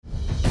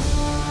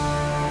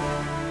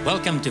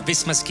Welcome to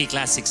Visma Ski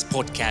Classics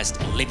podcast,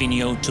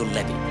 Livigno to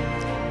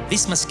Levi.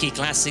 Visma Ski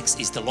Classics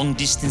is the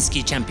long-distance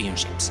ski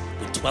championships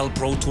with 12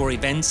 Pro Tour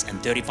events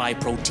and 35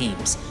 pro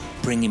teams,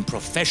 bringing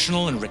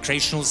professional and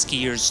recreational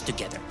skiers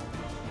together.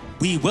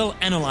 We will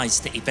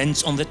analyze the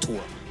events on the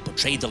tour,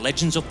 portray the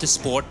legends of the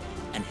sport,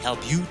 and help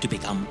you to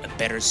become a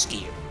better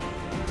skier.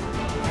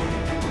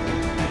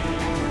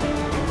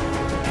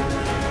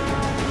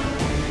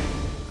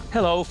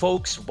 Hello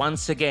folks,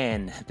 once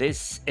again,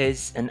 this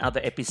is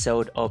another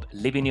episode of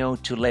Livigno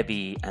to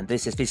Levi, and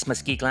this is Visma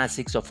Ski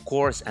Classics, of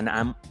course, and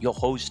I'm your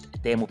host,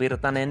 Teemu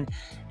Virtanen,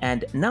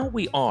 and now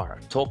we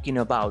are talking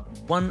about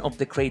one of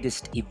the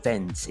greatest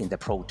events in the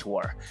Pro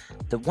Tour,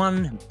 the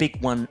one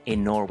big one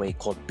in Norway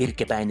called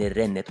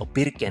Birkebeiner-rennet, or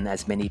Birken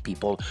as many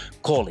people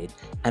call it,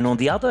 and on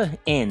the other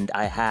end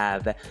I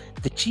have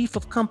the chief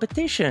of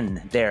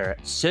competition there,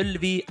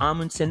 Sølvi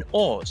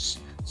Amundsen-Aas.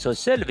 So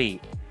Sølvi,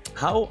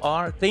 how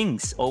are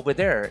things over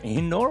there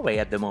in Norway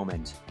at the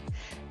moment?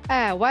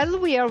 Well,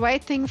 we are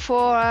waiting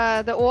for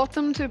the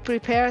autumn to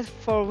prepare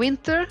for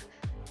winter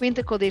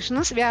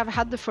conditions. We have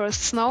had the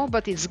first snow,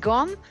 but it's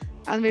gone,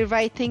 and we're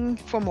waiting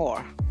for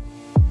more.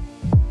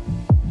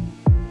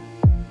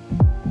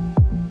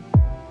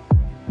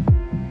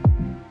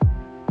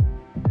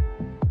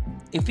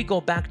 If we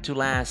go back to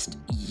last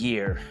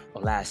year,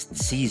 or last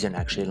season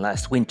actually,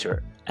 last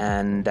winter,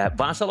 and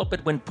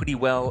Vasaloppet went pretty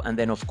well, and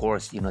then of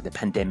course, the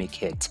pandemic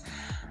hit.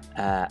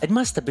 It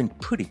must have been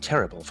pretty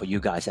terrible for you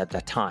guys at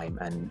that time.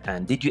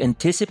 And did you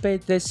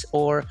anticipate this,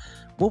 or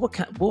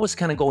what was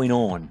kind of going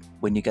on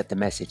when you got the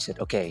message that,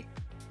 okay,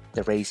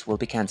 the race will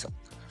be cancelled?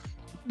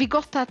 We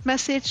got that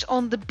message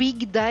on the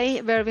big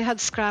day where we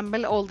had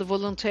scrambled all the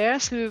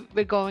volunteers who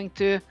were going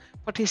to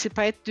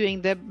participate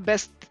doing the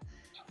best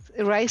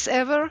race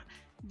ever.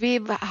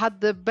 We've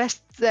had the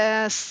best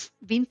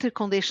winter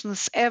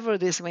conditions ever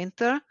this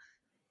winter.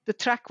 The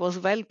track was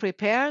well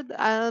prepared,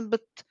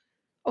 but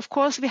of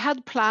course we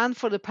had planned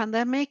for the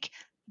pandemic,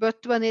 but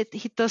when it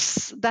hit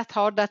us that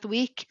hard that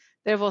week,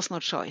 there was no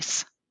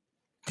choice.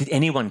 Did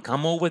anyone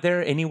come over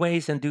there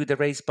anyways and do the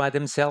race by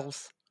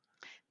themselves?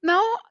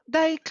 No,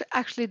 they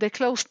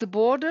closed the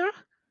border,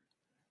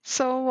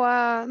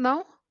 so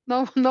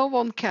no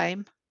one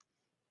came.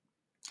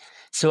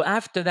 So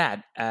after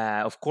that,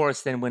 of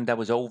course, then when that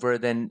was over,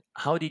 then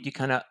how did you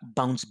kind of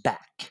bounce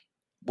back?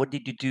 What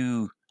did you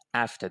do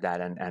after that,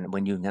 and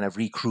when you kind of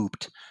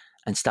regrouped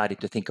and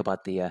started to think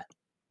about the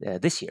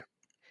this year?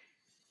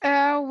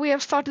 We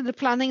have started the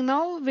planning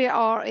now. We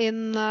are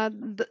in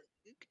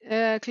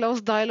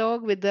close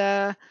dialogue with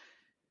the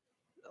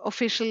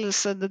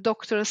officials, the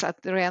doctors at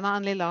Rena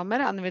and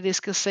Lillehammer, and we're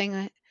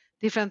discussing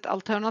different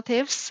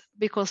alternatives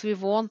because we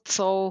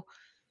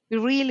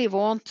really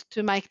want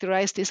to make the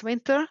race this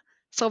winter.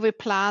 So we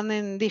plan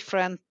in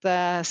different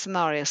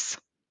scenarios.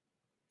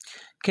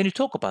 Can you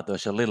talk about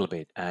those a little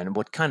bit and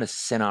what kind of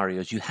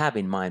scenarios you have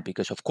in mind?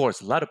 Because, of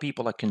course, a lot of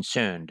people are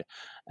concerned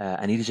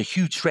and it is a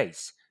huge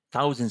race,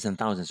 thousands and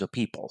thousands of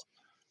people.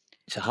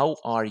 So how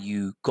are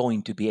you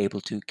going to be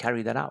able to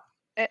carry that out?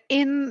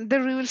 In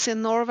the rules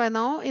in Norway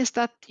now is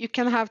that you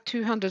can have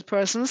 200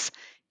 persons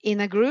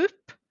in a group,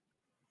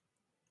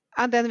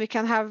 and then we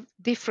can have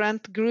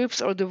different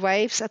groups or the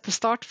waves at the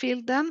start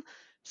field then.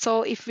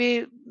 So if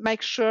we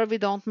make sure we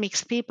don't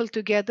mix people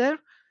together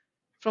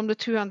from the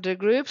 200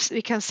 groups,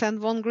 we can send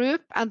one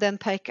group and then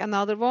take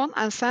another one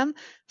and send.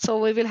 So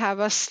we will have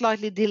a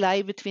slightly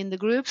delay between the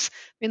groups.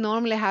 We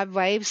normally have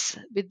waves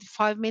with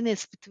 5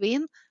 minutes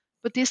between,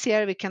 but this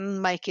year we can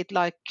make it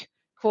like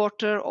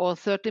quarter or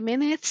 30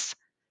 minutes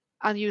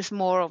and use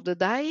more of the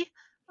day.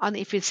 And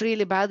if it's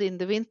really bad in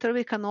the winter,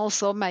 we can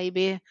also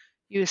maybe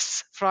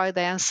use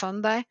Friday and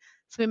Sunday.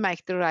 So we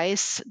make the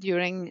race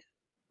during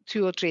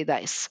 2 or 3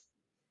 days.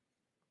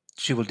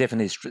 So you will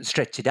definitely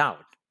stretch it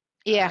out.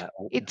 Yeah,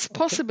 it's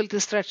possible to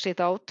stretch it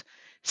out.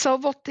 So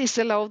what is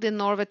allowed in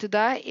Norway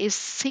today is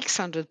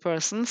 600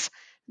 persons.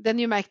 Then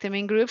you make them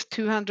in groups,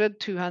 200,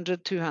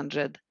 200,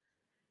 200.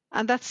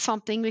 And that's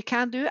something we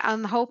can do.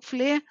 And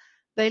hopefully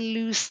they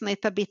loosen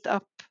it a bit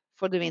up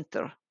for the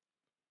winter.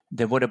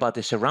 Then what about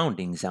the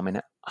surroundings? I mean,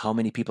 how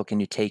many people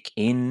can you take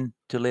in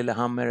to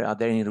Lillehammer? Are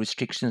there any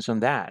restrictions on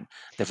that?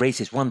 The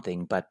race is one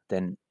thing, but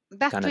then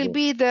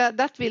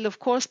that will of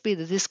course be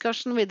the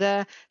discussion with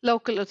the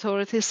local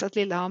authorities at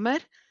Lillehammer,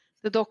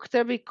 the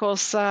doctor,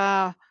 because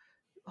how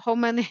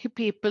many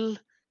people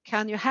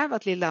can you have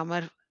at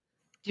Lillehammer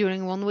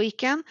during one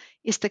weekend?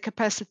 Is the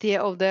capacity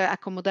of the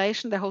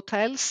accommodation, the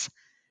hotels,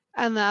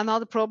 and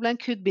another problem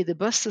could be the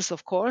buses,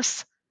 of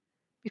course,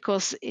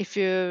 because if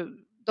you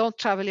don't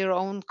travel your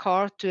own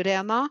car to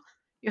Rena,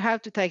 you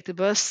have to take the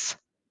bus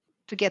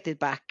to get it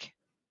back.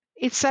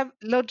 It's a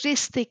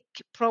logistic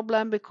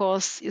problem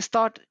because you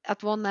start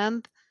at one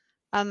end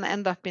and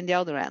end up in the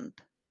other end.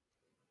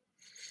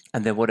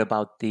 And then what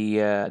about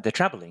the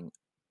traveling?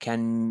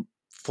 Can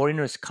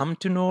foreigners come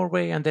to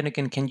Norway, and then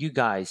again, can you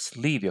guys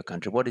leave your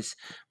country? What is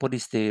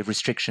the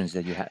restrictions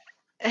that you have?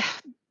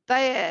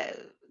 They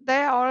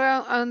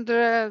are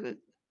under.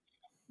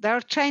 They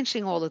are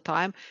changing all the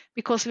time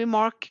because we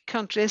mark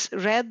countries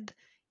red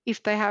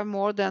if they have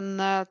more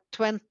than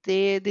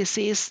 20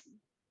 disease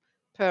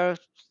per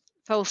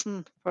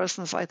 1,000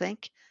 persons, I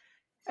think.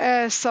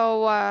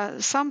 So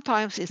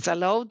sometimes it's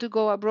allowed to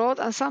go abroad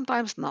and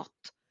sometimes not.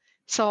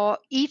 So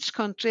each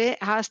country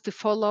has to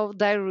follow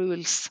their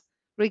rules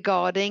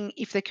regarding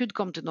if they could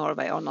come to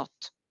Norway or not.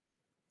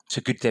 So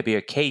could there be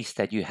a case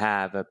that you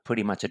have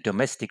pretty much a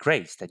domestic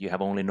race, that you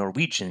have only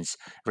Norwegians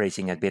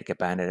racing at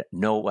Birkebeiner,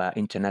 no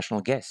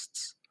international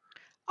guests?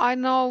 I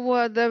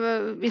know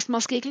the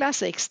Visma Ski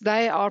Classics,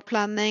 they are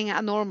planning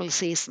a normal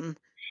season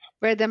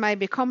where they may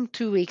become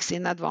 2 weeks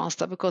in advance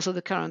because of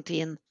the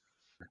quarantine.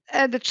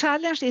 The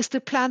challenge is to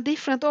plan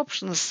different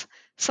options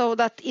so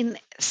that in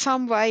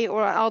some way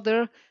or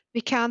other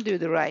we can do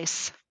the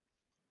race.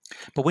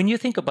 But when you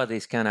think about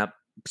these kind of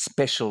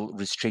special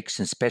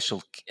restrictions,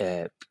 special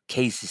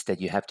cases that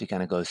you have to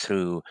kind of go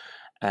through,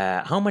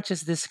 how much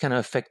does this kind of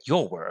affect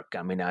your work?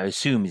 I mean, I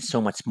assume it's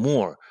so much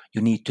more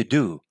you need to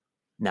do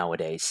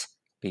nowadays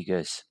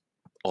because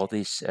all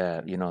these,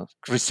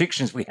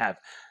 restrictions we have.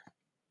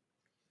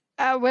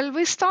 Well,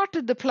 we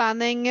started the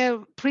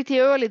planning pretty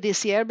early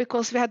this year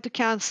because we had to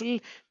cancel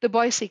the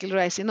bicycle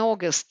race in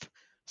August.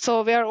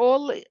 So we are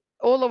all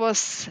of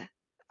us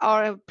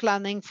are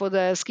planning for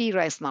the ski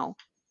race now.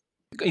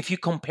 If you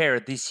compare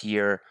this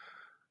year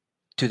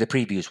to the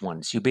previous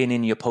ones, you've been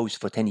in your post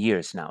for 10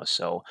 years now,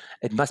 so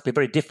it must be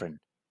very different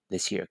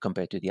this year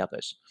compared to the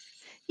others.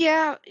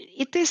 Yeah,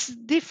 it is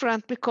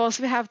different because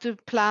we have to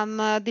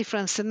plan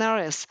different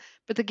scenarios.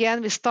 But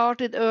again, we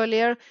started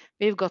earlier.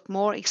 We've got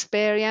more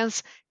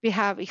experience. We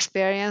have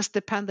experienced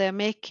the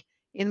pandemic.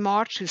 In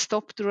March, we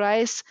stopped the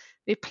race.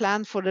 We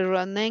planned for the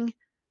running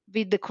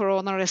with the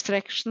corona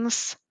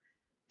restrictions.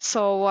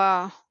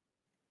 So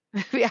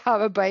we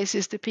have a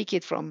basis to pick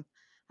it from,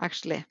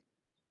 actually.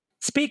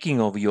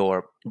 Speaking of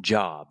your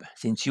job,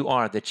 since you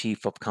are the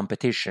chief of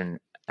competition,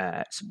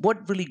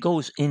 what really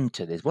goes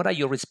into this? What are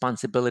your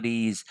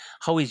responsibilities?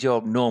 How is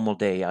your normal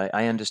day?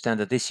 I understand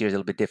that this year is a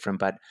little bit different,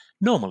 but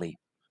normally,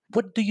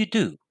 what do you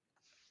do?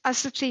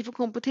 As the chief of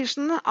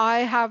competition, I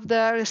have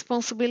the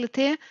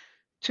responsibility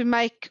to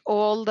make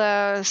all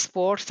the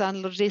sports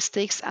and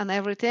logistics and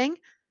everything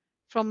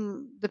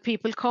from the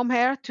people come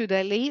here to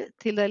they leave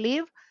till they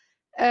leave.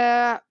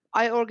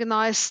 I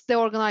organize the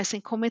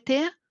organizing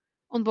committee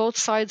on both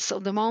sides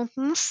of the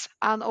mountains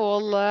and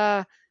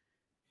all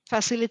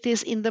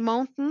facilities in the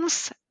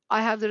mountains.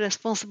 I have the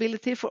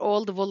responsibility for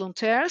all the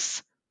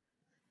volunteers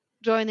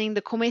joining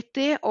the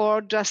committee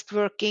or just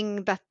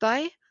working that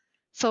day.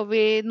 So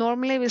we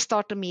normally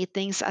start the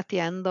meetings at the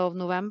end of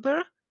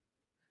November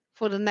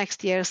for the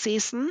next year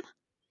season.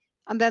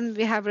 And then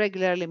we have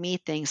regularly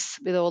meetings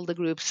with all the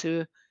groups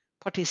who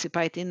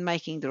participate in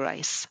making the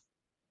race.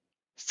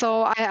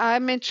 So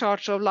I'm in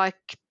charge of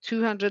like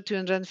 200,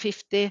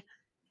 250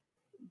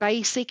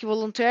 basic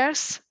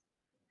volunteers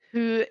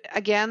who,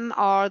 again,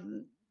 are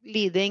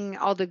leading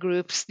other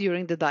groups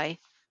during the day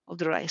of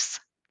the race.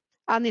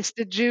 And it's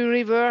the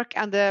jury work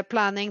and the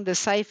planning, the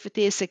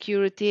safety,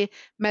 security,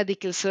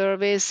 medical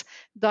service,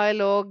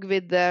 dialogue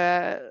with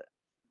the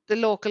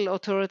local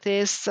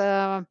authorities,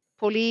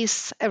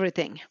 police,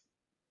 everything.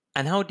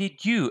 And how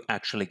did you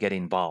actually get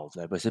involved?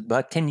 It was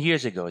about 10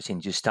 years ago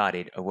since you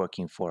started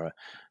working for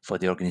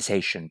the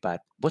organization,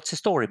 but what's the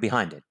story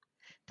behind it?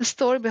 The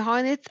story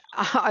behind it,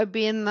 I've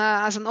been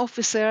as an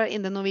officer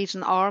in the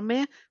Norwegian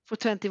Army for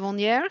 21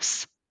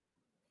 years.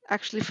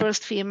 Actually,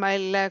 first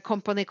female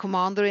company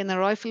commander in a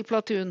rifle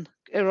platoon,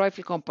 a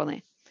rifle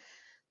company.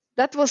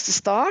 That was the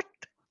start.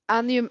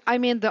 And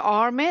the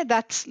army,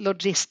 that's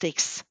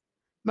logistics.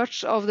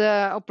 Much of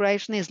the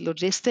operation is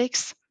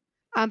logistics.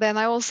 And then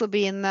I also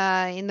been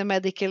in the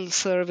medical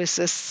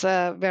services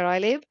where I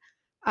live.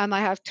 And I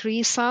have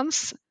 3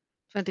 sons,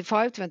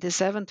 25,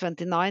 27,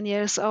 29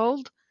 years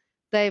old.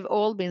 They've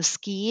all been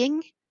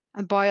skiing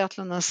and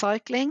biathlon and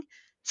cycling.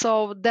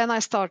 So then I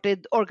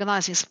started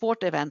organizing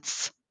sport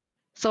events.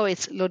 So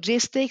it's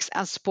logistics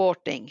and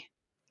sporting.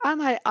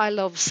 And I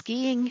love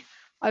skiing.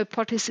 I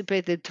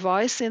participated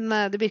twice in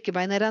the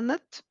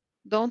Birkebeinerrennet.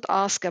 Don't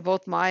ask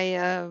about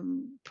my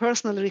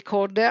personal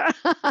record there.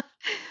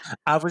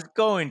 I was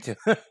going to.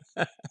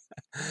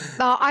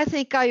 No, I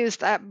think I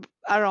used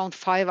around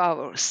 5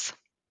 hours.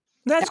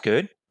 That's Yeah,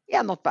 good.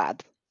 yeah, not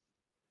bad.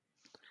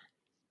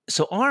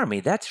 So,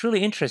 Army, that's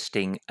really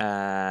interesting.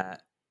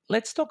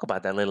 Let's talk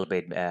about that a little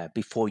bit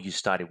before you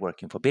started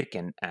working for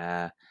Birken.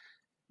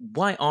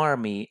 Why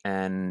Army,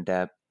 and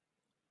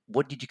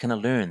what did you kind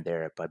of learn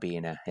there by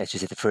being, as you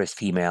said, the first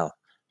female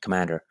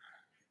commander?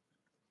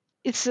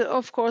 It's,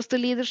 of course, the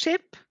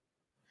leadership.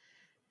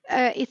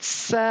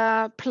 It's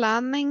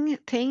planning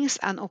things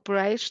and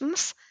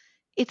operations.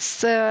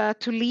 It's to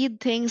lead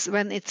things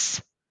when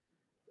it's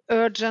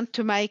urgent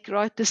to make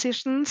right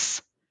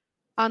decisions.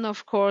 And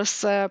of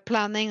course,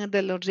 planning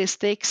the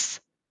logistics.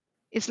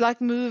 It's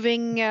like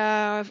moving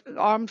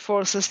armed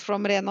forces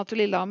from Rena to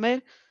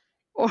Lillehammer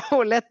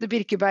or let the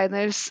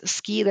Birkebeiners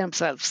ski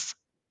themselves.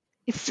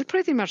 It's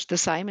pretty much the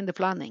same in the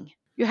planning.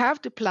 You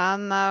have to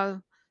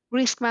plan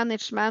risk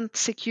management,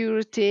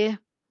 security,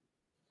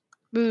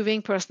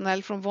 moving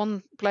personnel from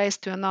one place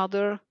to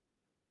another,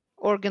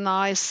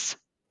 organize.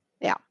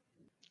 Yeah.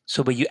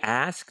 So were you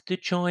asked to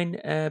join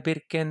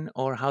Birken,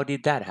 or how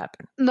did that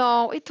happen?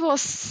 No,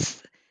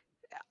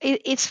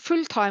 it's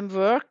full-time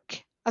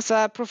work as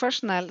a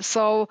professional.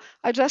 So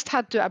I just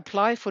had to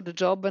apply for the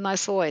job and I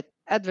saw it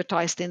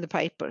advertised in the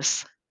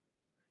papers.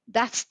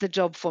 That's the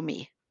job for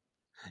me.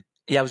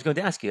 Yeah, I was going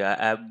to ask you,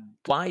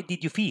 why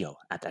did you feel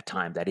at that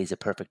time that is a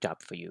perfect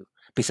job for you,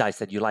 besides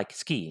that you like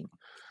skiing?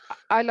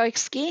 I like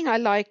skiing. I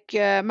like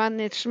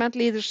management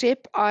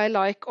leadership. I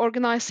like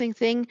organizing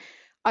things.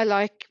 I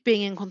like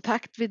being in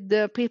contact with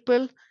the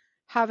people,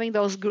 having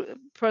those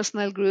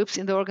personal groups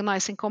in the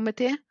organizing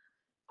committee.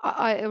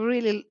 I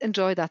really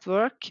enjoy that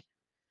work,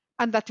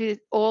 and that we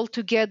all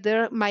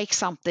together make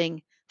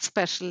something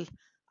special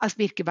as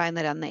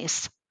Birkebeinerrennet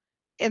is.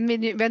 And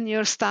when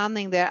you're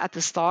standing there at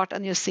the start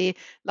and you see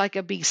like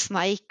a big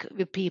snake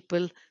with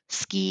people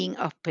skiing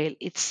uphill,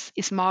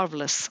 it's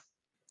marvelous.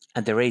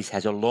 And the race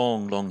has a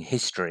long, long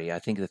history. I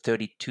think the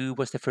 32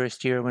 was the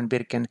first year when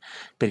Birken,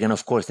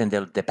 of course, then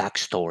the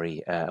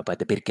backstory about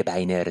the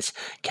Birkebeiners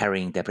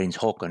carrying the Prince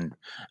Haakon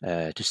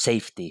to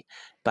safety.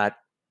 But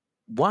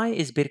why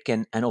is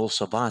Birken and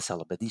also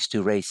Vasaloppet, these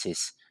two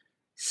races,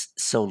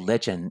 so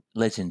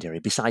legendary,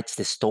 besides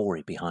the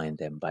story behind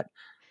them? But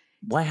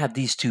why have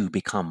these two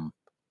become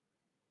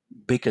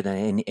bigger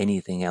than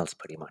anything else,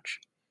 pretty much?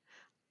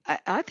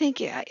 I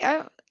think,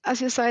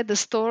 as you said, the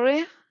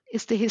story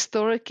is the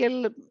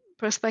historical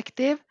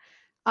perspective,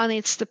 and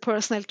it's the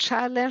personal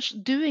challenge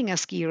doing a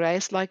ski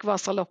race like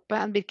Vasaloppet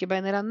and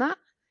Birkebeinerrennet.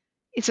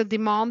 It's a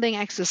demanding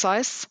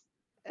exercise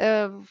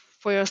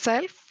for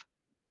yourself.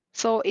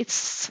 So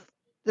it's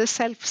the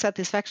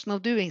self-satisfaction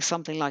of doing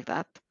something like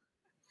that.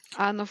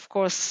 And of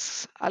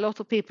course, a lot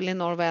of people in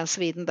Norway and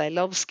Sweden, they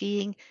love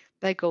skiing.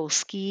 They go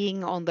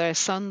skiing on their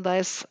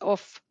Sundays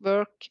off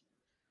work.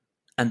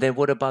 And then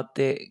what about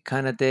the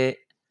kind of the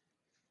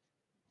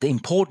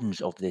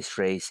importance of this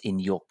race in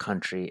your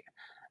country?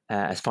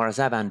 As far as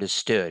I've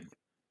understood,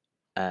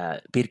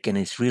 Birken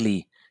is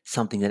really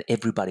something that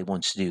everybody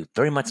wants to do.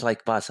 Very much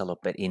like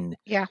Vasaloppet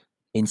Yeah.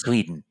 in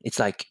Sweden. It's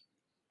like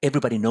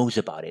everybody knows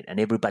about it, and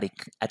everybody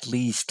at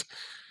least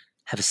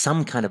have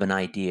some kind of an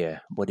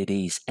idea what it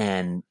is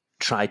and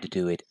try to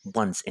do it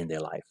once in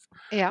their life.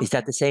 Yeah. Is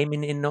that the same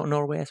in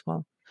Norway as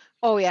well?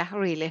 Oh, yeah,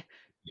 really.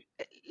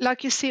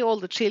 Like you see all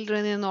the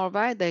children in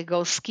Norway, they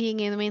go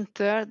skiing in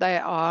winter. They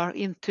are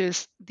into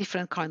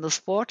different kind of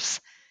sports.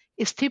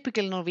 It's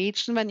typical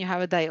Norwegian when you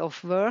have a day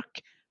off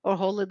work or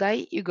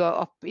holiday, you go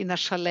up in a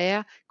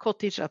chalet,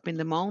 cottage up in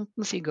the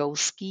mountains, you go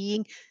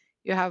skiing.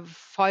 You have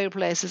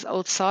fireplaces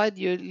outside,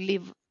 you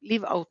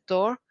live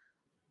outdoor.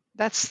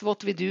 That's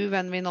what we do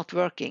when we're not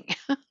working.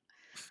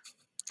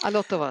 A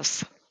lot of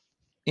us.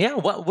 Yeah,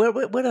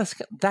 where does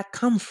that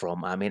come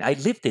from? I mean, I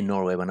lived in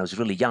Norway when I was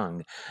really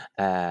young,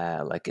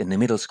 like in the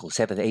middle school,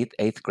 seventh,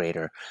 eighth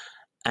grader,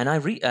 and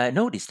I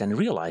noticed and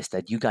realized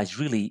that you guys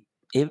really,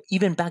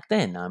 even back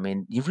then, I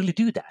mean, you really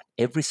do that.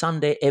 Every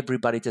Sunday,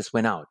 everybody just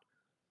went out,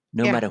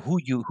 no Yeah. matter who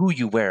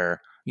you were,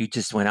 you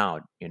just went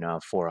out,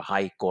 for a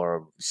hike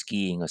or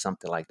skiing or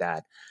something like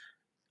that.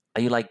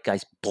 Are you like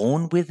guys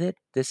born with it?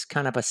 This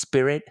kind of a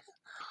spirit?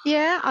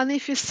 Yeah, and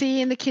if you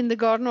see in the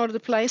kindergarten or the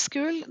play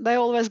school, they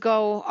always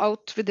go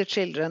out with the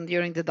children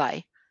during the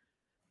day,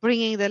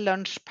 bringing the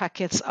lunch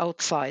packets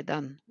outside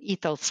and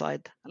eat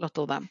outside, a lot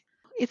of them.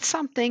 It's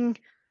something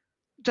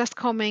just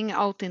coming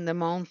out in the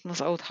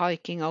mountains, out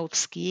hiking, out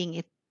skiing.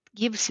 It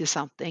gives you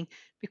something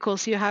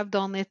because you have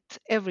done it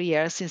every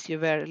year since you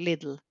were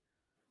little.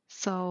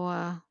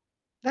 So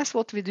that's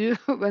what we do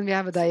when we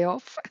have a day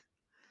off.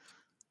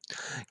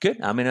 Good.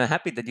 I mean, I'm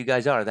happy that you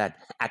guys are that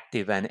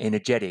active and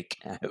energetic.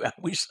 I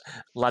wish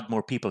a lot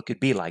more people could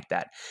be like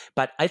that.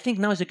 But I think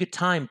now is a good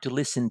time to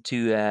listen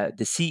to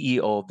the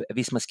CEO of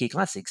Visma Ski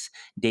Classics,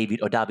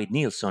 David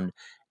Nilsson,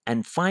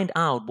 and find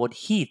out what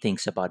he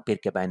thinks about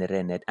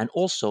Birkebeinerrennet and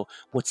also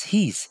what's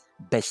his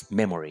best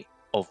memory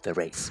of the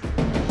race.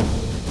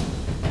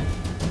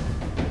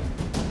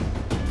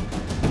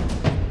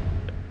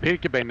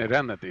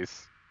 Birkebeinerrennet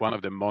is one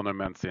of the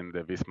monuments in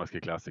the Visma Ski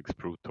Classics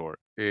Pro Tour.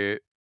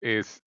 It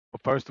is,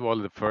 first of all,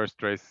 the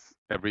first race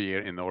every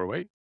year in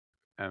Norway,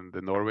 and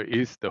Norway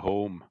is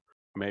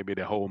maybe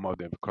the home of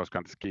the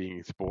cross-country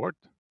skiing sport.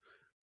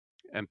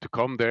 And to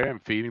come there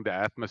and feeling the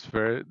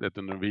atmosphere that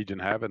the Norwegian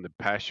have and the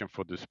passion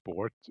for the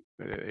sport,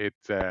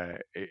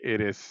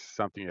 it is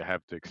something you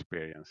have to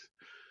experience.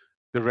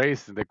 The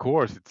race, the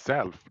course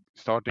itself,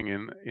 starting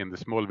in the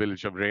small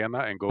village of Rena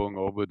and going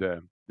over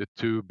the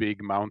two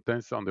big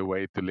mountains on the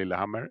way to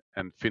Lillehammer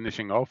and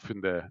finishing off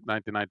in the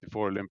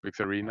 1994 Olympics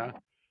arena.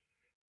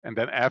 And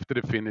then after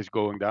the finish,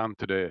 going down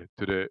to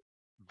the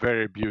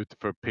very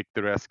beautiful,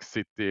 picturesque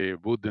city,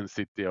 wooden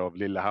city of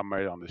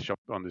Lillehammer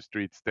on the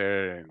streets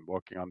there, and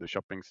walking on the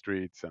shopping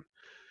streets, and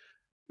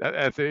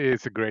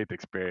it's a great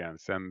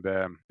experience. And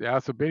yeah,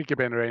 so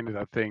Birkebeinerrennet,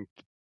 I think,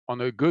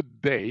 on a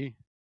good day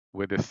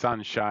with the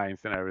sun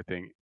shines and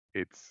everything,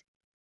 it's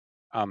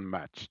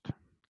unmatched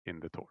in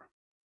the tour.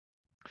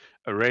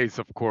 a race,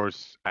 of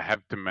course, I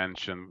have to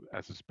mention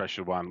as a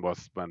special one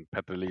was when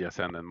Petter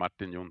Eliasen and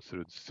Martin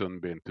Jonsrud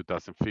Sundby in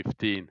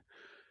 2015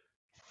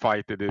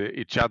 fighted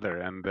each other.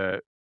 And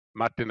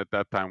Martin at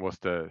that time was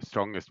the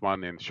strongest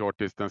one in short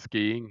distance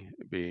skiing,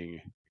 being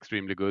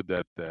extremely good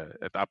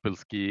at uphill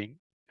skiing.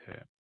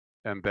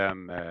 And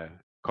then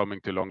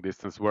coming to long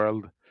distance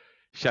world,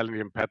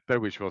 challenging Petter,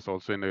 which was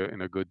also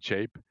in a good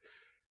shape.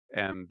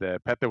 And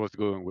Petter was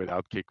going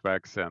without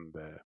kickbacks and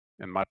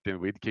Martin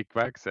with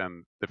kickbacks.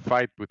 And the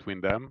fight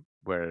between them,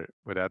 where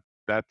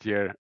that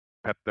year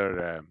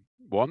Petter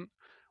won,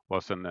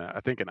 was I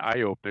think an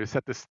eye opener. It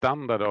set the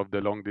standard of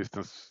the long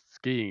distance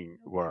skiing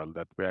world,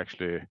 that we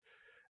actually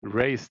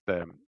raised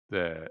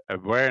the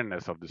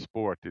awareness of the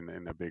sport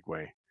in a big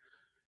way.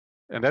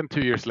 And then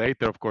 2 years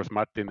later, of course,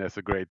 Martin, as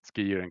a great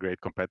skier and great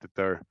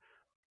competitor,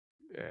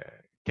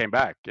 came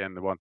back and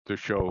wanted to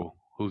show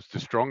who's the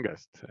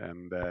strongest.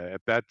 And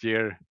at that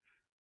year,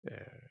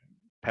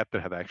 Petter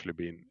had actually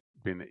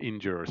been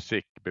injured or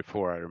sick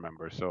before, I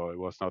remember, so it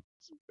was not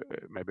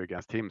maybe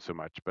against him so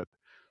much.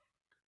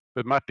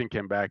 But Martin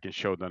came back and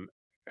showed an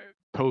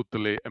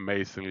totally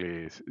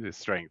amazingly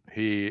strength.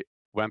 He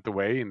went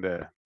away in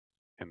the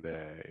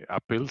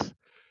uphills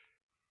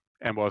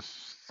and was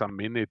some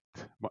minute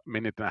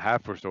and a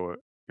half or so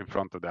in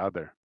front of the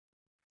other.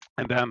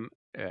 And then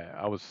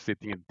I was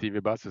sitting in the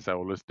TV bus, as I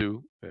always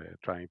do,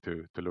 trying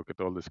to look at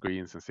all the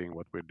screens and seeing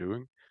what we're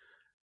doing.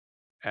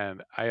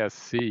 And I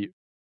see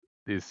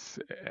this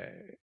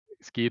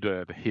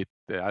skier that hit.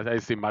 I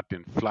see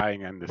Martin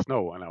flying in the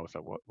snow, and I was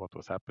like, what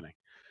was happening?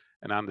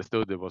 And I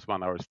understood it was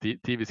one of our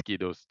TV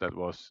skidos that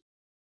was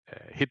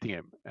hitting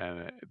him,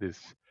 and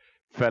this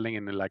falling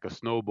in like a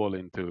snowball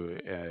into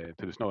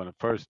to the snow. And the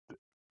first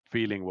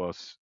feeling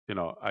was,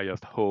 I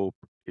just hope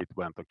it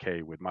went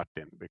okay with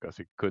Martin, because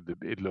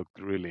it looked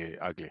really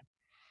ugly.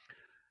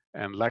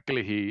 And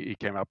luckily he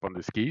came up on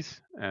the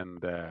skis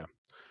and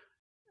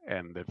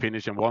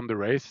finished and won the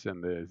race.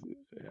 And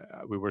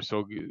we were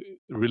so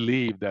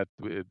relieved that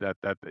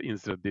that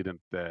incident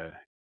didn't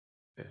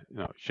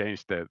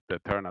change the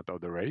turnout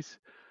of the race.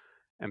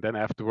 And then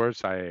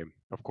afterwards, I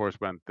of course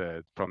went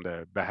from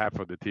the behalf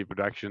of the TV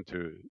production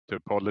to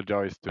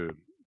apologize to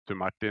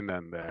Martin,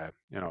 and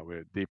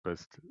with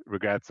deepest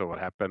regrets of what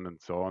happened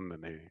and so on.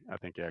 And I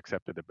think he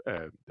accepted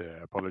the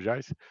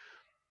apologize.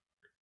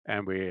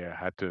 And we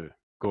had to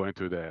go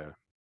into the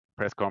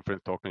press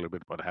conference talking a little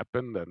bit what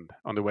happened. And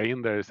on the way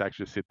in, there is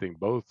actually sitting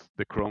both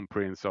the Crown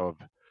Prince of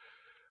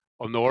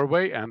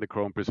Norway and the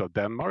Crown Prince of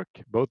Denmark.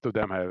 Both of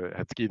them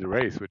had skied the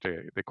race, which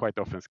they quite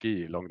often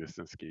ski, long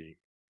distance skiing.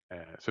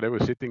 So they were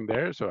sitting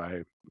there. So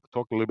I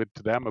talked a little bit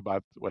to them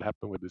about what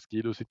happened with the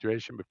skido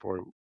situation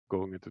before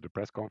going into the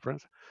press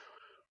conference.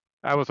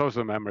 I was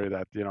also a memory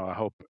that, I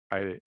hope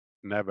I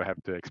never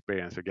have to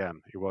experience again.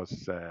 It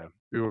was,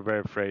 we were very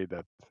afraid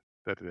that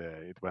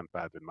it went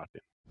bad with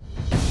Martin.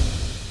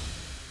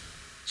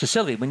 So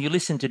Sylvie, when you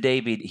listen to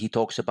David, he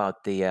talks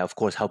about of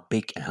course, how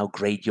big and how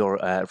great your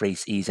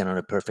race is, and on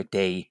a perfect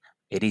day,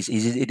 it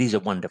is a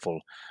wonderful,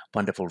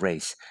 wonderful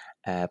race.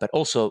 But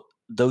also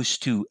those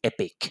two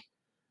epic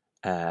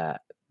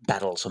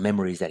battles or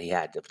memories that he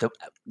had.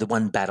 The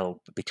one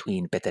battle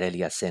between Petter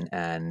Eliasen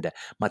and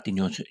Martin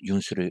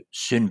Jonsrud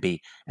Sundby,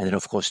 and then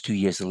of course 2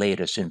 years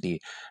later, Sundby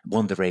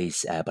won the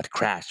race but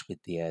crashed with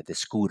the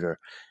scooter.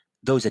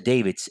 Those are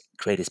David's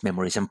greatest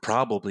memories, and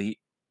probably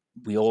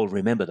we all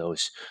remember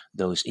those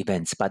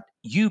events. But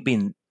you've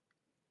been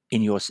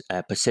in your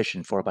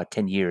position for about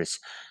 10 years.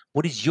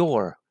 What is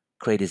your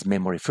greatest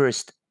memory?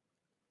 First,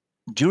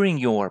 during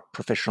your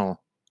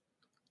professional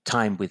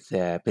time with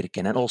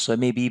Birken, and also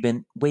maybe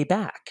even way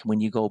back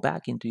when you go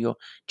back into your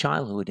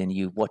childhood and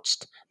you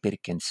watched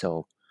Birken.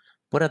 So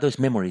what are those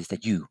memories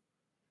that you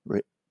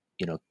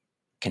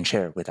can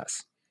share with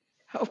us?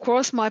 Of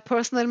course, my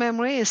personal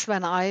memory is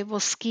when I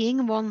was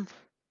skiing.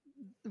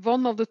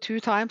 One of the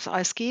 2 times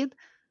I skied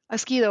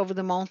over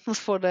the mountains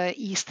for the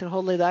Easter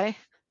holiday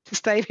to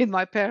stay with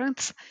my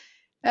parents.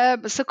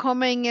 So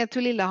coming to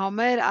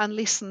Lillehammer and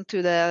listen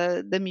to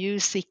the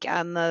music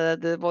and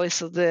the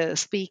voice of the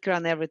speaker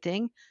and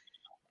everything,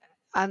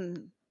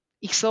 and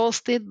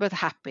exhausted but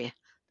happy.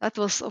 That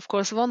was, of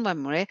course, one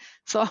memory.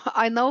 So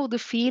I know the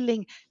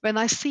feeling when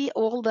I see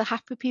all the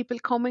happy people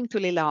coming to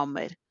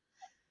Lillehammer.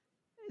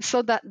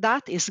 So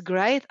that is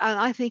great, and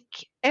I think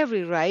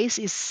every race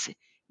is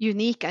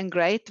unique and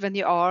great when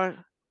you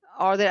are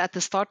there at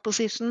the start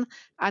position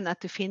and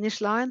at the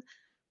finish line.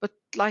 But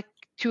like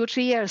 2 or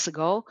 3 years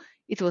ago,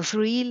 it was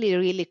really,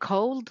 really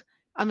cold,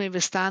 and we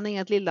were standing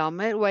at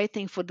Lillehammer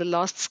waiting for the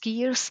last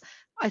skiers.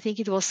 I think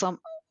it was some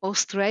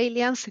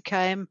Australians who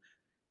came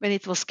when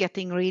it was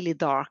getting really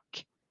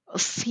dark.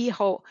 See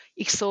how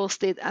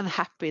exhausted and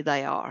happy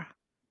they are,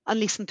 and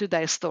listen to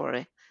their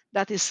story.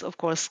 That is, of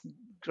course,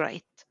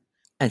 great.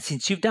 And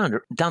since you've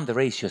done the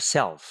race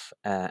yourself,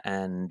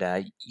 and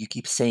you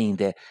keep saying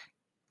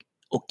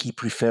or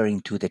keep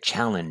referring to the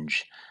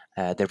challenge,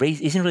 the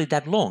race isn't really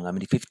that long. I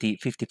mean,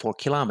 54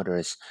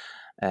 kilometers,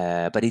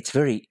 but it's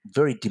very,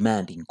 very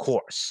demanding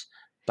course.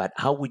 But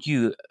what would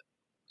your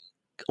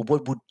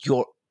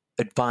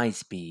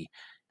advice be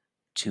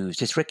to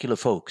just regular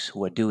folks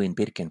who are doing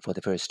Birken for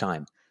the first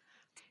time?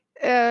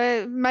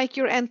 Make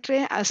your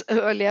entry as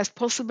early as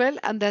possible,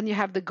 and then you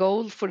have the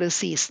goal for the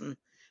season.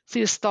 So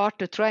you start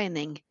the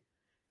training.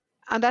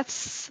 And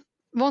that's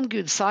one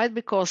good side,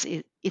 because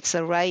it's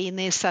a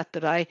rainy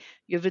Saturday.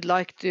 You would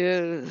like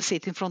to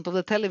sit in front of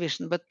the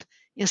television, but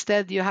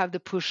instead you have the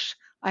push.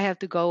 I have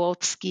to go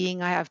out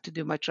skiing. I have to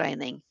do my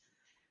training.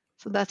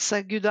 So that's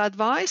a good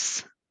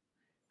advice,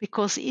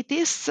 because it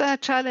is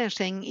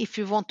challenging if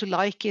you want to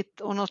like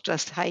it or not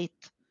just hate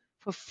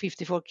for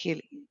 54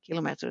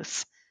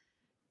 kilometers.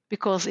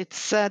 Because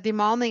it's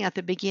demanding at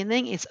the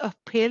beginning. It's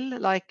uphill,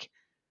 like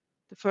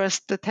the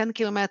first 10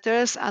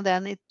 kilometers, and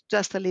then it's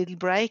just a little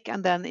break,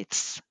 and then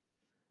it's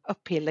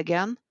uphill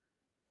again.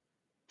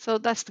 So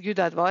that's the good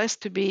advice,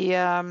 to be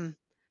have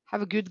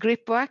a good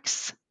grip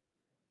wax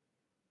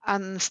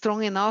and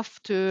strong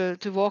enough to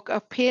walk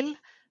uphill,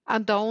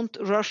 and don't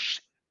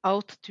rush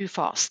out too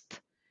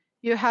fast.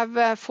 You have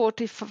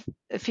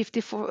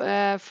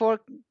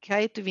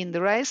 54k to win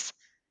the race.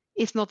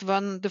 It's not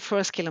won the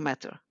first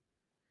kilometer.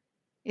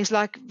 It's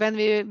like when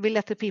we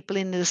let the people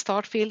in the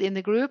start field in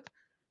the group,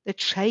 they're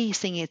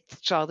chasing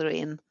each other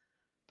in.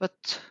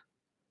 But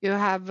you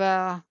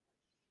have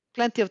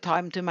plenty of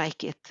time to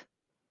make it.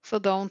 So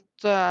don't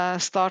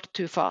start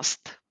too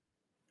fast.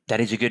 That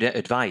is a good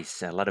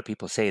advice. A lot of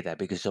people say that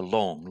because it's a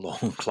long,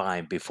 long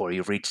climb before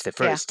you reach the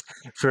first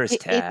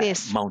it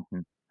is.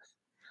 mountain.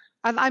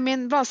 And I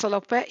mean,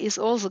 Vasaloppet is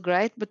also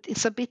great, but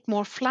it's a bit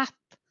more flat.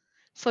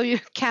 So you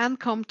can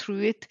come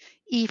through it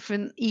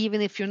even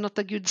if you're not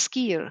a good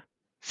skier.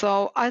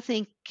 So I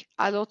think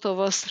a lot of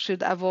us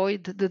should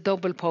avoid the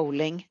double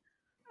poling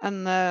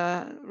and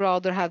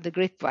rather have the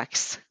grip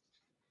wax.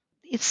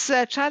 It's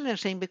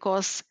challenging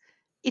because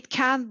it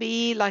can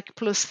be like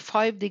plus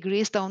 5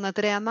 degrees down at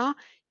Rena.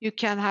 You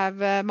can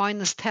have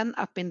minus 10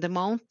 up in the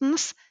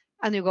mountains,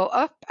 and you go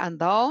up and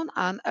down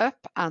and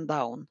up and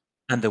down.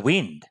 And the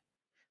wind.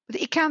 But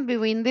it can be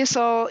windy,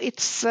 so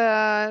it's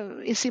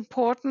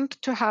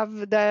important to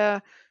have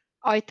the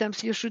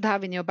items you should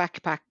have in your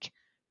backpack.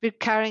 We're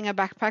carrying a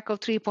backpack of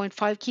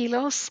 3.5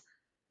 kilos,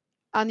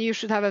 and you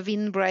should have a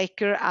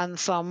windbreaker and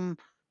some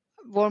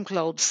warm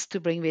clothes to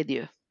bring with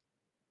you.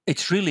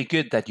 It's really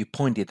good that you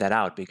pointed that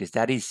out, because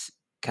that is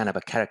kind of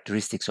a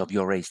characteristics of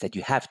your race, that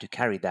you have to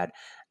carry that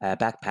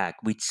backpack,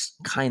 which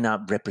kind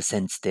of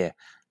represents it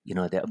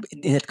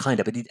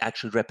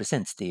actually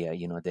represents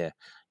the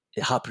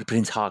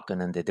Prince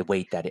Haakon and the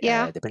weight that the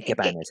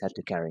Birkebeiners had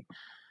to carry.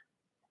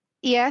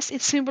 Yes,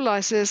 it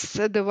symbolizes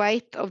the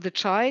weight of the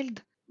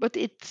child, but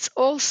it's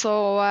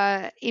also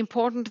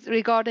important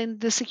regarding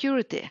the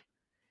security,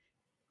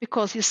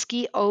 because you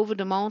ski over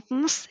the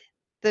mountains.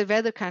 The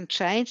weather can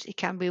change. It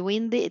can be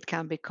windy. It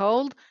can be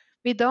cold.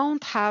 We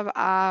don't have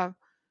a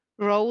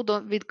road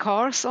with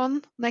cars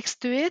on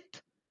next to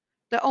it.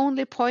 The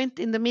only point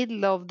in the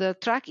middle of the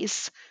track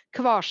is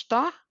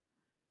Kvarstad,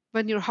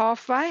 when you're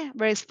halfway,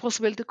 where it's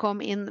possible to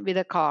come in with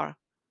a car.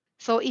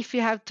 So if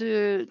you have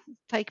to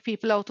take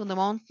people out on the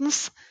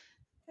mountains,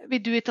 we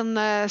do it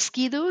on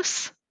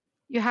ski-doos.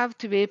 You have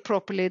to be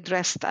properly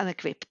dressed and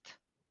equipped.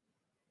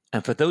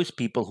 And for those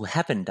people who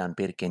haven't done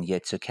Birken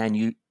yet, so can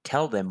you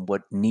tell them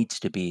what needs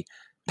to be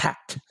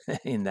packed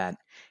in that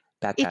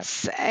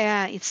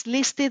backpack? It's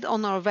listed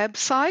on our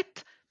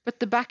website, but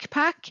the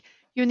backpack,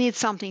 you need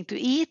something to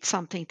eat,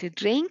 something to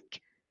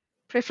drink,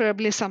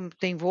 preferably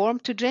something warm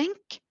to drink,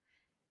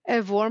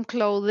 warm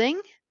clothing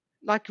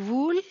like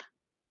wool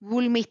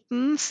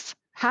mittens,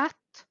 hat,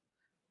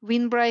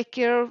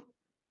 windbreaker,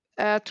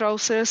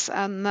 trousers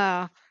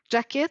and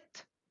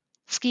jacket,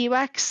 ski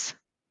wax,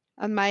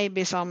 and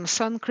maybe some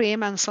sun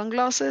cream and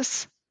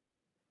sunglasses.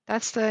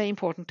 That's the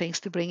important things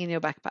to bring in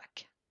your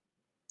backpack.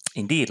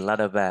 Indeed, a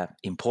lot of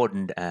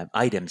important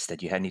items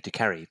that you need to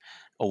carry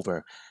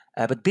over.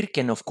 But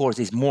Birken, of course,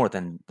 is more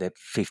than the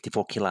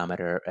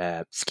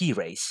 54-kilometer ski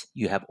race.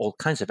 You have all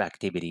kinds of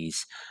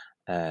activities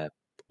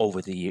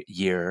over the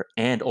year,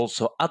 and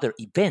also other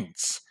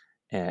events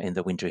in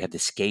the winter. You have the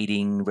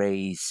skating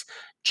race,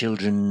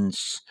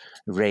 children's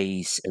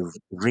race,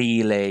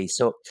 relay.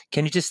 So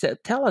can you just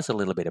tell us a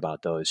little bit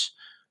about those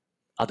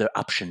other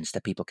options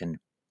that people can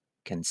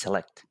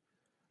select?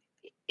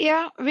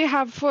 Yeah, we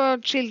have for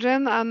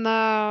children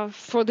and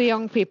for the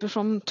young people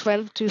from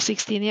 12 to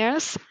 16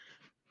 years.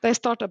 They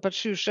start up at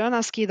Sjusjøen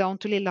and ski down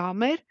to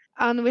Lillehammer.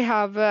 And we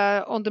have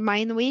on the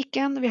main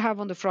weekend, we have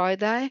on the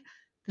Friday,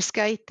 the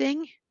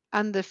skating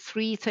and the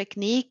free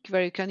technique,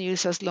 where you can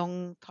use as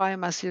long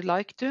time as you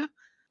like to.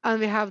 And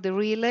we have the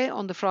relay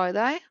on the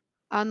Friday.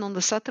 And on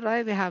the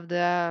Saturday, we have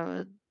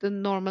the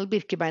normal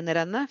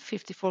Birkebeinerrennet,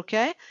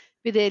 54K,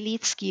 with the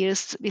elite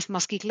skiers,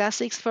 Visma Ski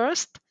Classics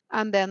first,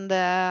 and then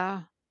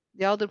the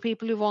other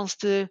people who wants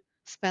to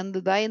spend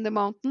the day in the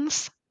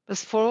mountains. But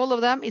for all of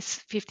them, it's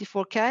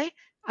 54K,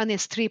 and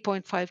it's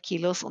 3.5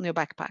 kilos on your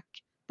backpack.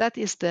 That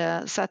is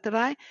the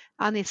Saturday,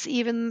 and it's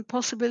even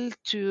possible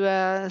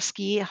to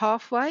ski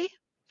halfway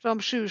from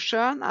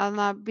Sjusjøen and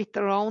a bit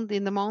around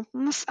in the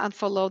mountains and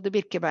follow the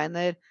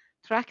Birkebeiner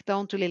track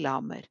down to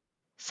Lillehammer.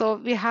 So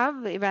we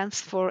have events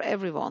for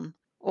everyone,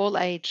 all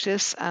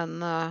ages,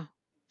 and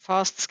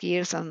fast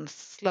skiers and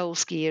slow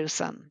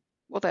skiers and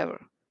whatever.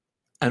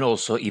 And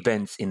also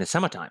events in the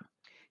summertime.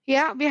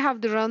 Yeah, we have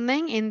the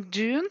running in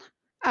June,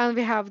 and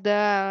we have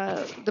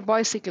the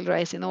bicycle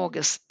race in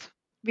August,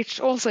 which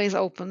also is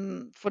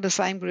open for the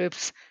same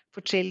groups, for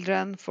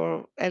children,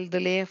 for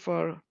elderly,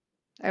 for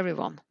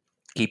everyone.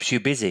 Keeps you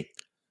busy.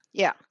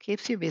 Yeah,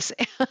 keeps you busy.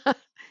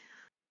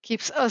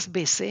 Keeps us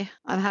busy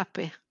and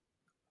happy.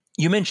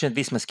 You mentioned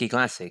Visma Ski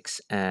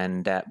Classics,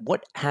 and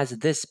what has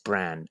this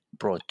brand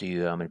brought to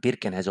you? I mean,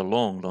 Birken has a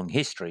long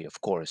history, of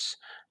course.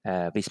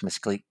 Visma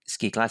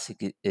Ski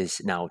Classic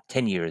is now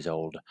 10 years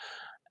old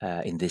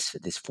in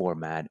this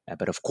format,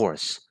 but of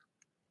course,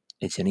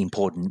 it's an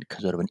important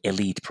sort of an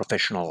elite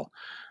professional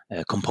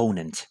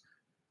component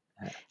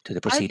to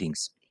the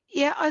proceedings.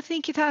 I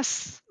think it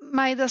has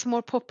made us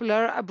more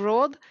popular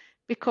abroad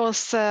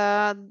because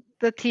the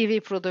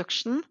TV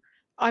production.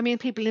 I mean,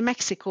 people in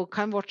Mexico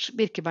can watch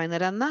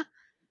Birkebeinerrennet.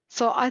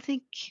 So I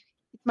think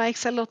it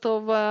makes a lot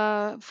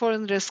of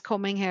foreigners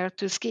coming here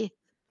to ski.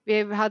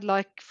 We've had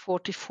like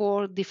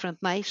 44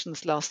 different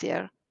nations last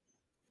year.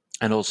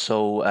 And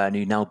also,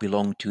 you now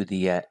belong to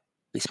the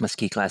Visma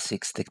Ski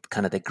Classics, the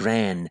kind of the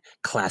Grand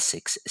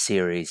Classics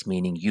series,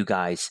 meaning you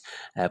guys,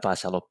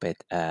 Vasaloppet,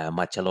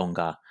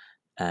 Marcialonga,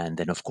 and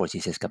then of course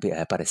Iiseska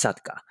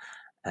Paresatka.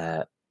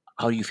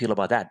 How do you feel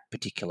about that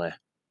particular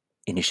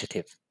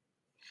initiative?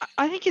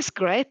 I think it's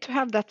great to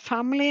have that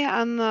family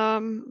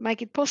and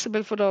make it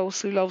possible for those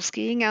who love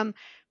skiing and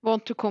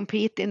want to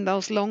compete in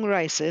those long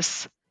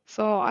races.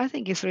 So I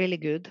think it's really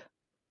good.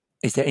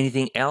 Is there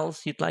anything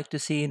else you'd like to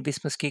see in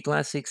Visma Ski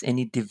Classics?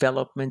 Any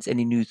developments,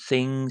 any new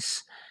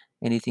things,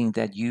 anything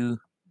that you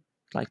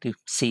like to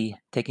see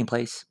taking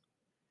place?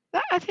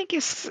 I think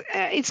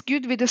it's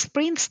good with the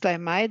sprints they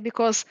made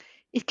because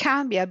it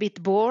can be a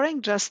bit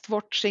boring just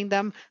watching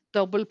them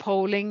double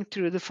poling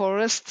through the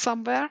forest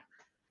somewhere.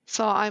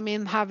 So I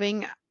mean,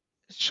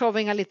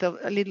 showing a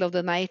little of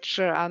the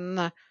nature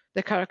and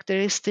the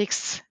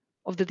characteristics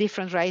of the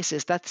different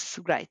races. That's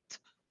great.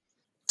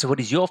 So,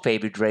 what is your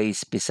favorite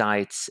race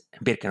besides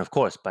Birken, of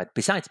course, but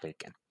besides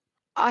Birken?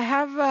 I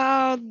have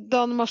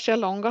done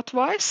Marcialonga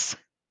twice.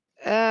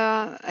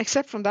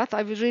 Except from that,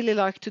 I would really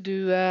like to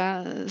do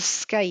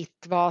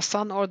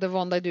Skate-Vasan or the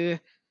one they do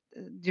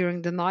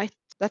during the night.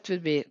 That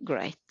would be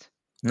great.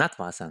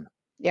 Nattvasan.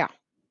 Yeah.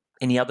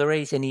 Any other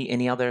race?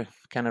 Any other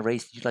kind of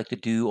race that you'd like to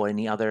do, or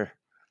any other?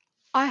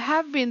 I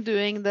have been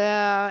doing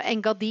the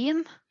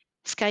Engadin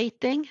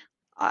skating.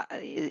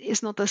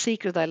 It's not a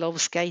secret I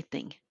love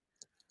skating.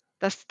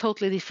 That's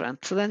totally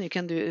different. So then you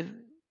can do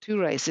 2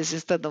 races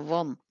instead of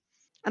 1.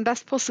 And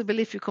that's possible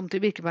if you come to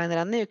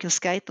Birkebeinerrennet. You can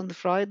skate on the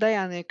Friday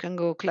and you can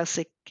go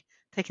classic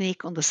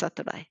technique on the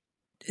Saturday.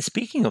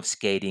 Speaking of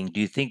skating,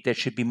 do you think there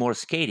should be more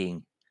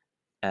skating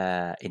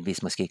in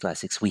Visma Ski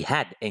Classics? We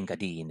had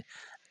Engadin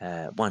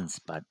once,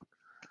 but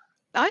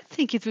I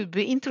think it would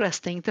be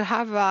interesting to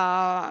have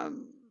a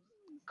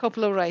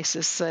couple of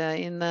races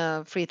in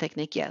free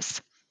technique,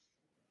 yes.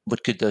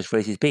 What could those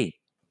races be?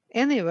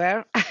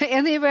 Anywhere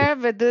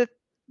where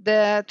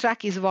the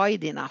track is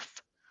wide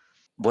enough.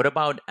 What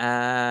about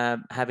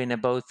having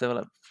both,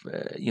 the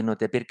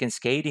Birken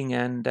skating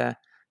and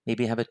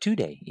maybe have a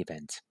 2-day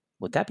event?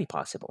 Would that be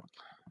possible?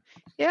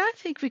 Yeah, I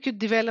think we could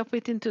develop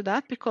it into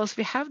that because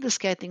we have the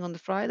skating on the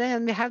Friday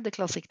and we have the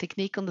classic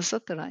technique on the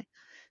Saturday.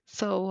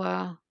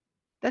 So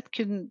that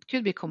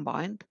could be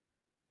combined.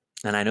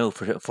 And I know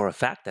for a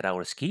fact that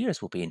our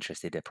skiers will be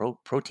interested. The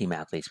pro team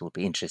athletes will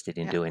be interested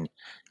in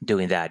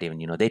doing that.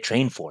 Even they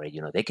train for it.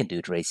 They can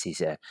do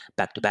races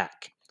back to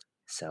back.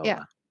 So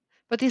yeah,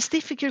 but it's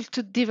difficult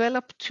to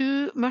develop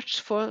too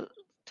much for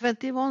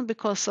 21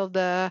 because of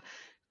the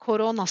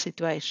Corona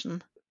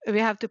situation. We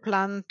have to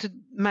plan to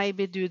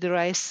maybe do the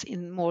race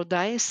in more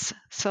days.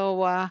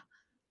 So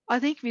I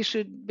think we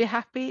should be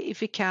happy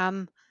if we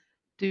can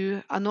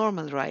do a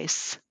normal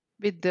race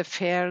with the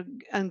fair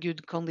and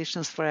good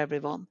conditions for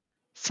everyone.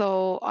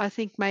 So I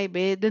think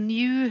maybe the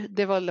new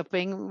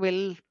developing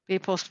will be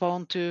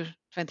postponed to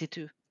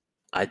 22.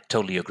 I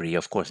totally agree.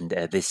 Of course,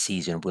 this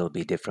season will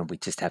be different. We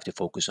just have to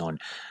focus on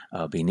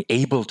being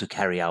able to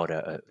carry out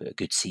a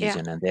good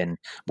season, and then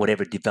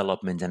whatever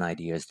development and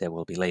ideas there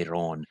will be later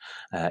on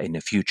in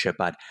the future.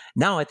 But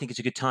now I think it's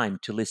a good time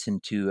to listen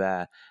to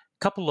a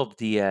couple of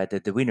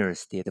the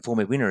winners, the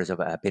former winners of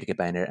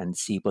Birkebeiner, and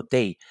see what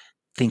they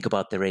think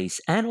about the race,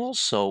 and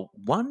also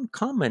one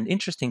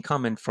interesting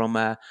comment from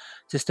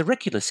just a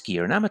regular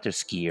skier, an amateur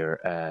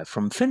skier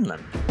from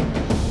Finland.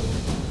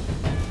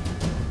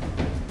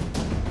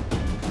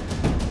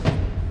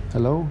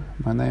 Hello,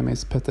 my name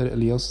is Petter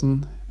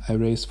Eliassen. I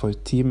race for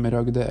Team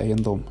Ragde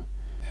Eiendom.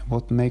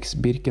 What makes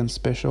Birken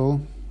special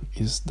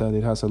is that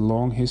it has a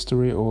long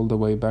history all the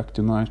way back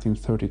to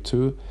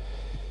 1932.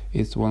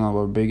 It's one of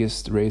our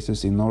biggest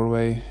races in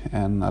Norway,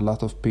 and a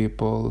lot of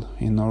people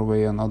in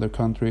Norway and other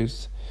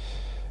countries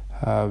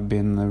have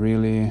been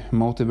really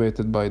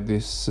motivated by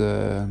this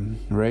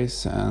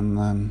race,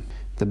 and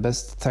the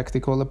best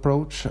tactical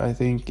approach I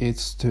think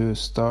is to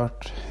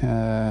start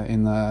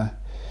in a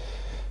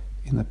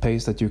in a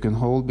pace that you can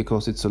hold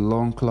because it's a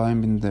long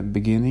climb in the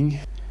beginning.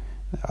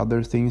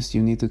 Other things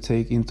you need to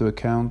take into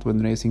account when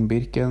racing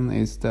Birken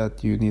is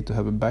that you need to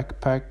have a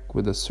backpack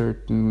with a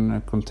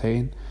certain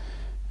contain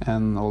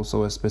and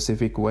also a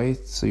specific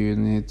weight, so you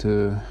need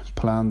to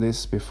plan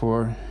this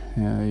before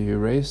you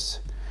race.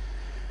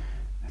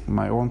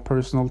 My own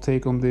personal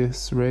take on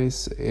this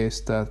race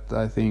is that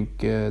I think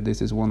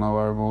this is one of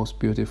our most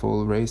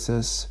beautiful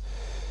races.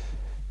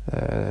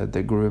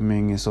 The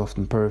grooming is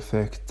often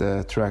perfect,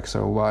 the tracks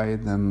are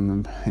wide,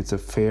 and it's a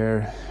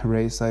fair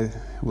race, I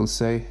will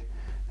say.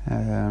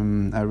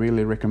 I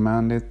really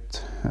recommend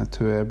it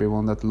to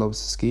everyone that loves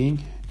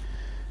skiing,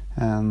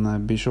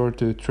 and be sure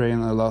to train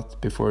a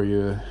lot before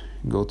you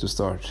go to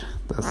start.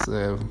 That's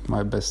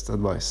my best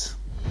advice.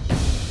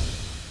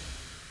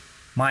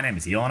 My name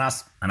is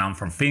Jonas and I'm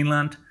from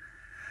Finland,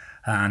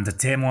 and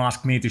Teemu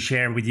asked me to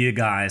share with you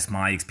guys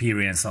my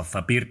experience of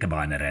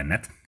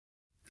Birkebeinerrennet.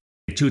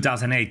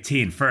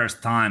 2018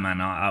 first time,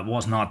 and I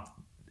was not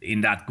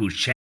in that good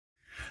shape.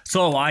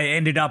 So I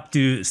ended up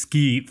to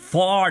ski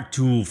far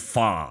too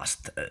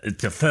fast,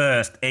 the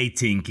first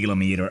 18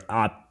 kilometer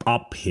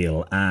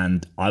uphill,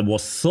 and I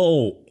was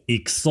so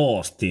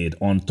exhausted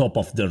on top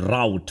of the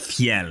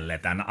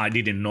Rautfjellet, and I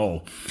didn't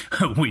know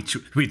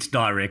which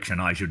direction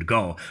I should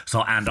go.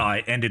 So, and I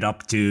ended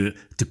up to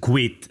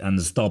quit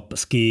and stop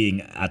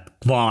skiing at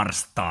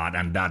Kvarstad,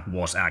 and that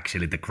was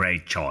actually the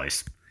great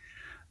choice.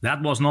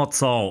 That was not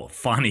so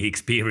funny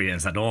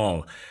experience at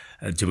all.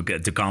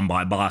 To come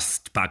by bus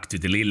back to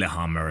the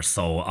Lillehammer,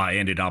 so I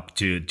ended up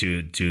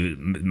to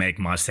make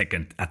my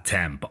second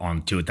attempt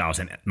on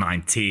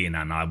 2019,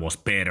 and I was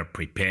better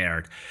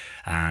prepared,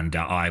 and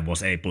I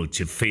was able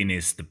to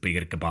finish the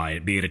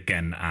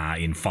Birken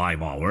in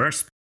 5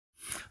 hours.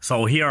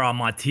 So here are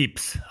my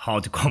tips how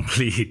to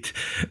complete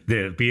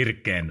the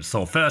Birken.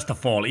 So first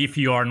of all, if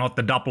you are not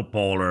the double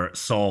polar,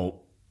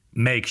 so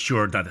make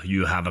sure that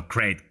you have a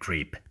great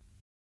grip.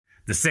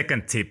 The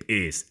second tip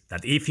is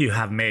that if you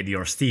have made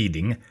your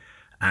seeding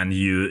and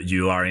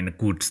you are in a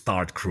good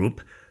start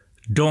group,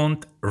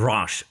 don't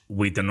rush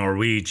with the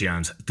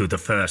Norwegians to the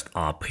first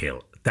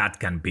uphill. That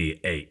can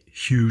be a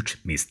huge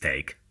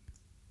mistake,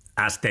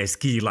 as they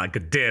ski like a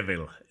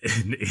devil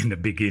in the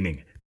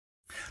beginning.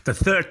 The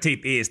third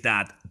tip is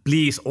that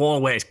please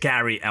always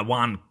carry a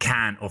 1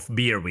 can of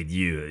beer with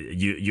you.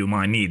 You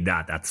might need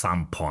that at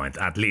some point.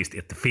 At least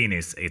at the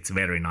finish, it's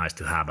very nice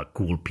to have a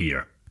cool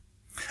beer.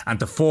 And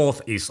the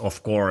fourth is,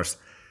 of course,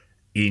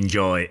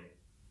 enjoy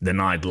the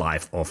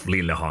nightlife of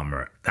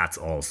Lillehammer. That's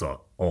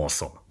also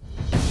awesome.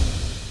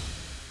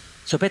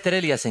 So Petter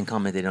Eliassen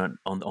commented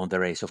on the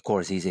race. Of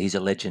course, he's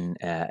a legend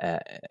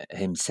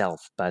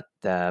himself. But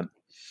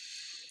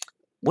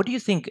what do you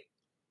think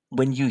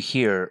when you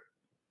hear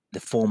the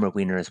former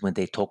winners, when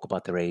they talk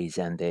about the race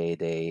and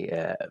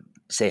they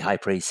say high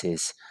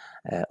praises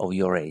of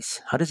your race?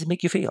 How does it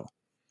make you feel?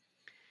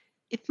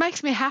 It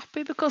makes me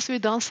happy because we've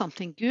done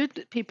something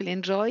good. People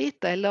enjoy it.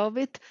 They love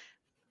it.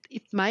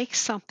 It makes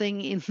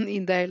something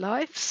in their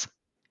lives.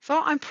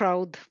 So I'm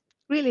proud,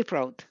 really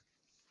proud.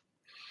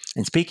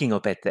 And speaking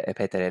of Petter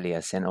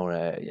Eliassen or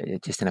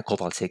Justyna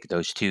Kowalczyk,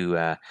 those two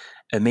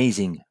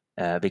amazing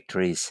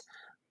victories,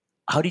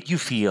 how did you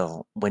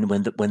feel when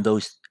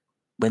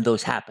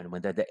those happened?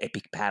 When the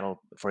epic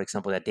battle, for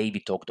example, that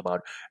David talked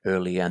about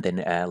earlier, and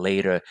then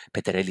later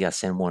Petter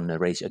Eliassen won the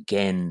race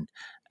again,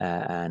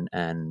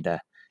 and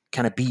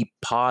kind of be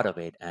part of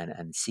it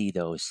and see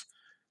those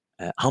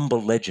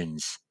humble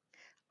legends.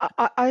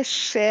 I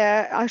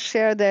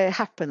share the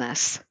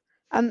happiness,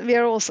 and we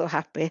are also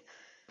happy.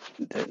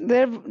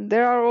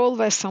 There are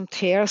always some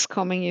tears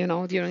coming,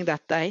 during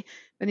that day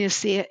when you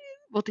see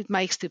what it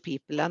makes to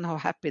people and how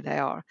happy they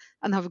are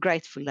and how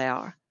grateful they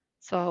are.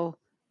 So,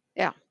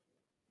 yeah.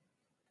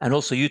 And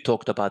also, you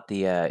talked about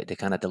the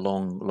kind of the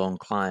long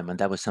climb, and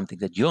that was something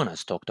that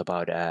Jonas talked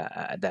about.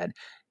 That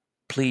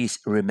please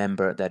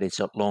remember that it's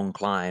a long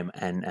climb,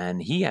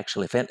 and he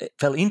actually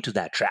fell into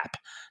that trap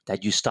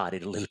that you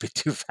started a little bit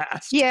too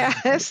fast.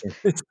 Yes,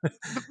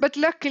 but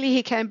luckily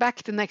he came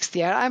back the next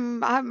year. I'm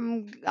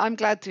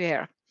glad to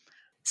hear.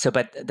 So,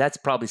 but that's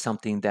probably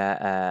something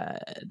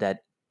that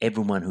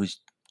everyone who's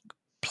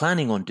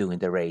planning on doing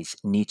the race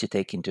needs to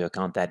take into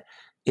account, that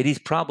it is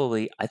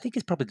probably, I think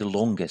it's probably the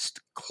longest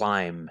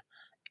climb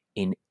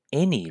in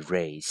any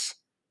race.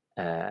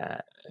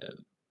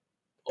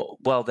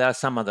 Well, there are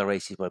some other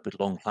races with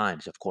long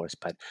climbs, of course,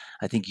 but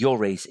I think your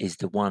race is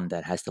the one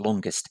that has the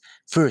longest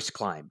first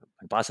climb.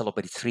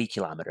 Vasaloppet is 3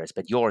 kilometers,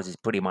 but yours is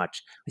pretty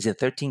much, is it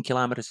 13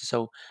 kilometers or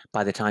so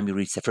by the time you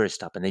reach the first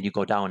stop, and then you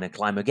go down and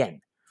climb again.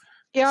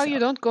 Yeah, so you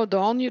don't go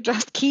down, you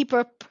just keep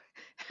up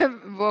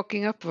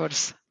walking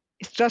upwards.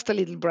 It's just a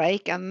little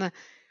break and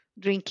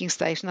drinking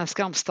station at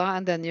Skramstad,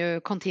 and then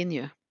you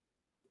continue.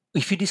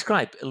 If you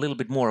describe a little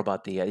bit more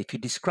about if you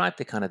describe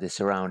the kind of the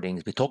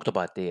surroundings, we talked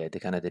about the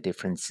kind of the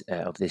difference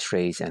of this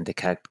race and the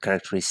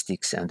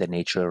characteristics and the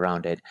nature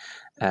around it.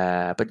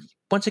 But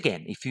once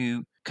again, if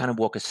you kind of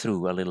walk us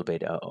through a little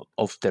bit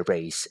of the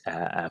race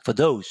for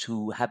those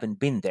who haven't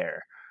been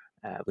there,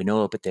 we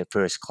know about the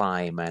first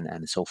climb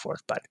and so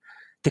forth, but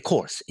the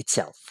course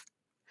itself?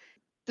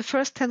 The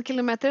first 10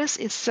 kilometers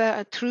is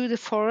through the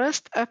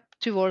forest up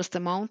towards the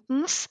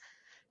mountains.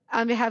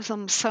 And we have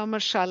some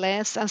summer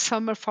chalets and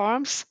summer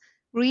farms,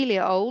 really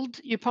old,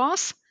 you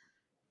pass.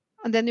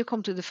 And then you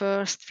come to the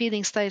first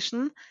feeding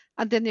station.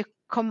 And then you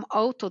come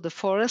out of the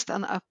forest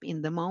and up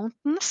in the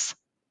mountains,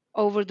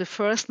 over the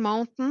first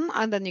mountain.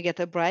 And then you get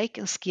a break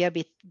and ski a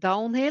bit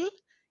downhill.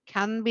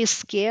 Can be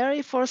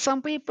scary for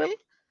some people.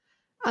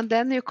 And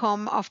then you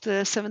come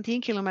after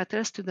 17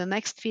 kilometers to the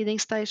next feeding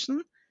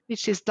station,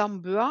 which is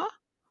Dambua.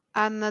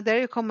 And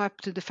there you come up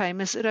to the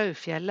famous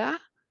Raufjellet.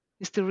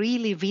 It's the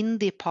really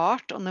windy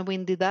part on a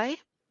windy day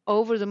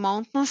over the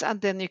mountains,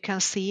 and then you can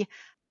see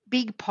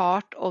big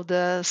part of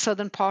the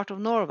southern part of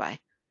Norway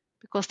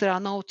because there are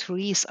no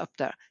trees up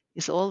there.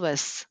 It's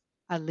always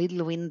a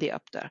little windy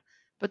up there,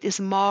 but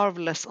it's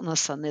marvelous on a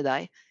sunny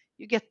day.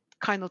 You get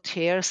kind of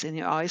tears in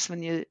your eyes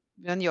when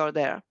you're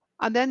there.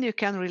 And then you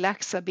can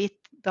relax a bit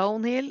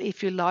downhill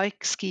if you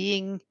like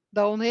skiing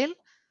downhill.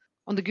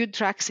 On the good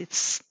tracks,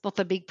 it's not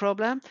a big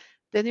problem.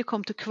 Then you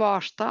come to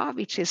Kvarstad,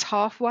 which is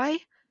halfway.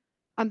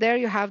 And there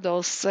you have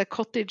those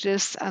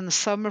cottages and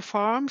summer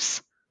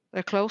farms.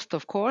 They're closed,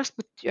 of course,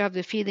 but you have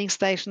the feeding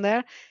station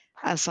there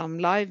and some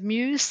live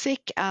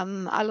music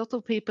and a lot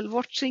of people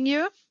watching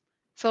you.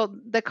 So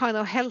they kind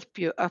of help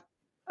you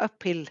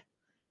uphill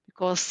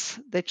because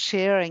they're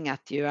cheering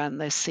at you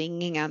and they're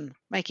singing and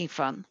making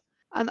fun.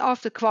 And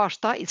after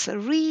Kvarstad, it's a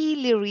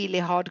really, really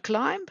hard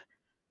climb.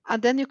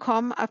 And then you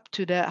come up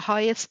to the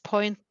highest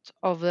point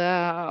of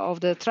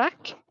the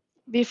track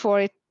before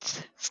it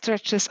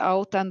stretches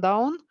out and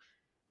down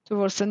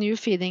towards a new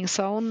feeding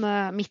zone,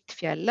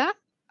 Midtfjellet.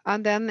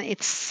 And then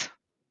it's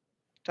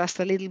just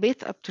a little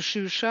bit up to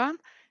Sjusjøen,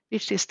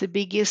 which is the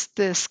biggest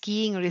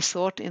skiing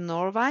resort in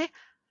Norway.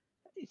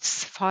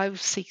 It's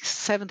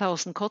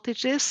 7,000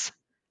 cottages.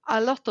 A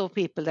lot of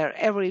people there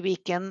every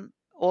weekend,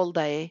 all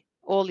day,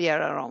 all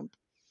year around.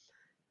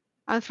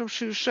 And from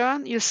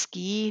Sjusjøen, you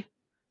ski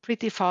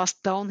pretty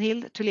fast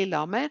downhill to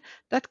Lillehammer.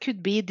 That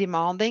could be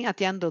demanding at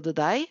the end of the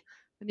day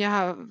when you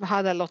have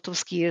had a lot of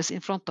skiers in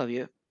front of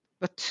you.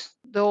 But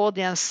the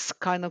audience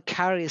kind of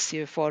carries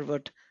you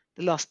forward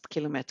the last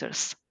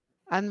kilometers.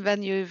 And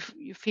when you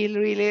feel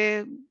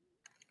really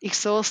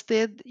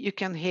exhausted, you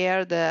can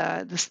hear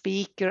the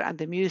speaker and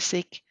the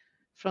music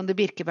from the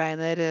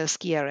Birkebeiner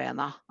ski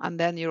arena. And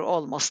then you're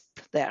almost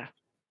there.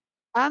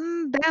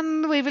 And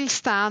then we will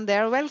stand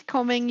there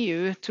welcoming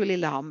you to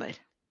Lillehammer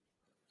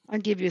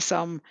and give you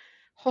some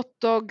hot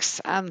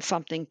dogs and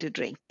something to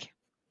drink.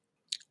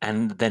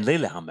 And then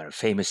Lillehammer,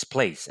 famous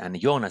place, and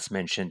Jonas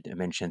mentioned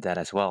that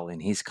as well in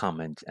his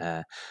comment.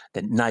 The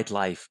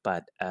nightlife,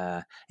 but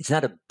it's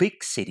not a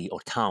big city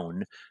or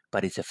town,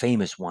 but it's a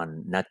famous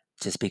one, not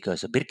just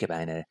because of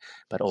Birkebeiner,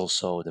 but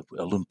also the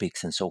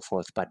Olympics and so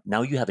forth. But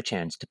now you have a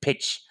chance to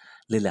pitch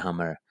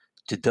Lillehammer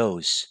to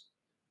those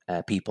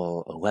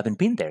people who haven't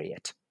been there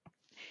yet.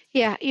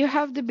 Yeah, you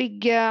have the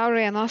big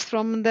arenas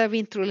from the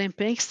Winter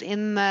Olympics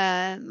in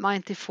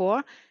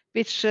 '94,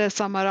 which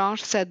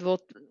Samaranch said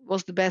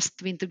was the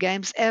best Winter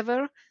Games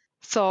ever.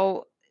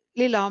 So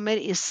Lillehammer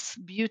is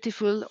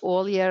beautiful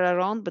all year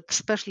around, but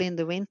especially in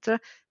the winter.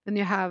 Then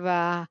you have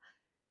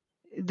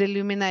the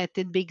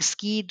illuminated big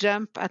ski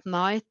jump at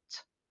night,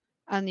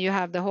 and you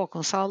have the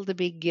Håkonshall, the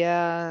big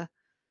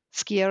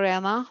ski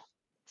arena.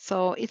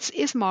 So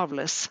it's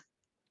marvelous.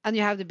 And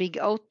you have the big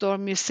outdoor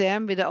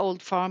museum with the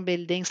old farm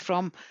buildings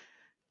from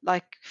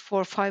like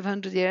 400 or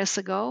 500 years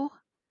ago.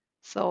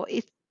 So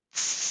it's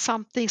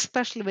something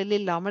special with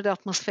Lillehammer, the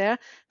atmosphere.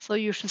 So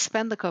you should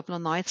spend a couple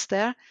of nights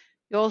there.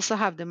 You also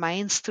have the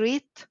main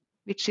street,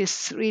 which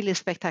is really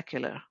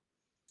spectacular.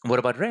 What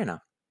about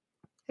Rena?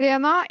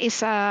 Rena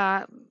is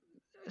a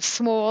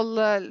small,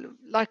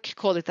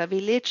 call it a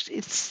village.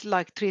 It's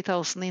like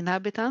 3,000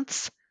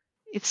 inhabitants.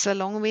 It's a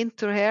long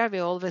winter here. We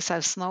always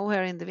have snow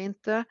here in the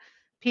winter.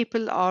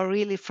 People are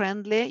really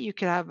friendly. You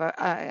can have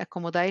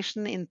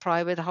accommodation in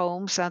private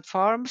homes and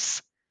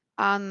farms.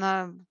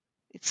 And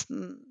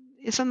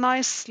it's a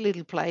nice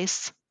little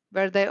place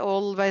where they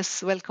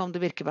always welcome the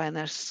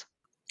Birkebeiners.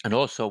 And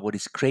also what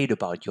is great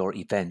about your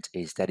event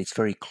is that it's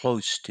very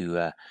close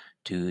to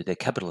the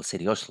capital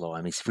city, Oslo. I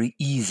mean, it's very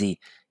easy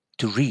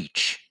to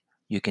reach.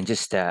 You can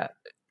just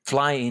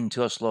fly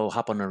into Oslo,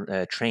 hop on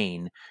a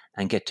train,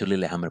 and get to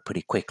Lillehammer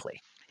pretty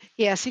quickly.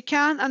 Yes, you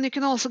can. And you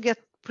can also get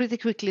pretty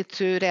quickly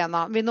to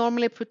Rena. We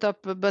normally put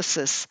up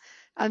buses,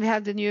 and we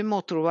have the new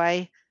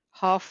motorway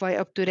halfway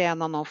up to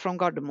Rena now from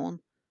Gardermoen.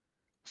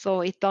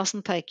 So it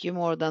doesn't take you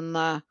more than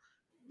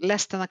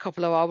less than a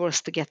couple of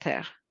hours to get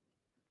there.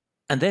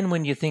 And then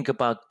when you think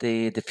about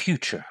the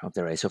future of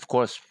the race, of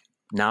course,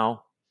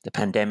 now the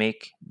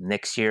pandemic,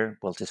 next year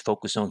we'll just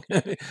focus on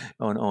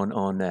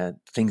on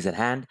things at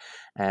hand.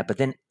 But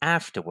then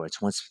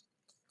afterwards, once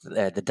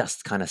the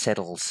dust kind of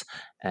settles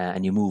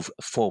and you move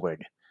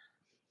forward,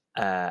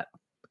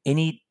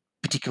 any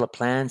particular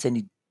plans,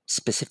 any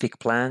specific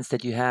plans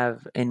that you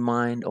have in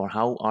mind, or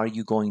how are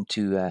you going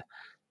to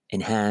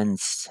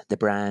enhance the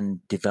brand,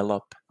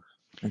 develop,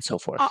 and so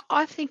forth?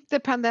 I think the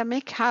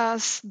pandemic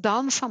has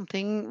done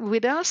something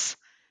with us.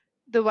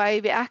 the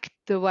way we act,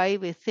 the way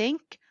we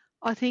think,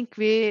 I think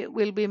we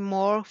will be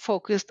more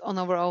focused on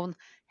our own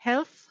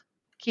health,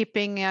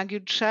 keeping a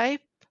good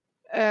shape,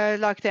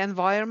 like the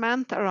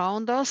environment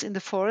around us in the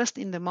forest,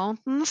 in the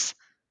mountains.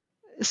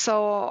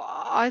 So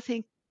I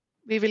think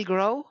we will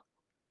grow.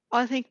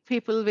 I think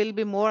people will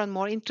be more and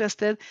more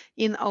interested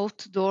in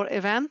outdoor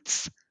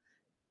events.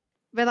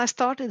 When I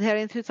started here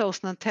in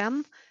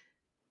 2010,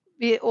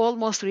 we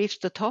almost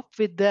reached the top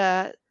with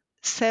the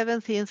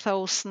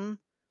 17,000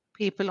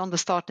 people on the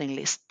starting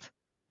list.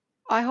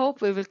 I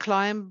hope we will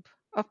climb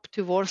up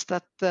towards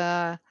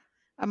that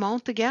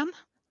amount again.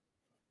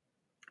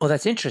 Well,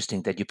 that's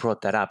interesting that you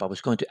brought that up. I was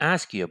going to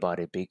ask you about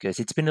it because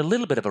it's been a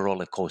little bit of a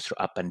roller coaster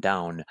up and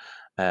down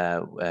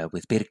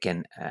with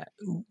Birken.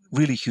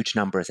 Really huge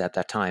numbers at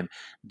that time,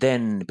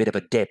 then a bit of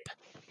a dip.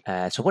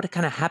 So what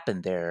kind of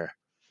happened there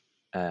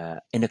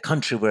in a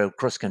country where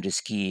cross-country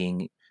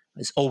skiing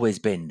has always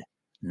been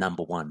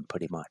number one,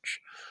 pretty much?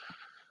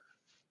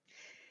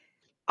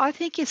 I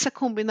think it's a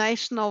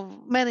combination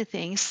of many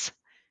things,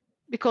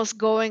 because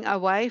going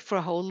away for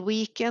a whole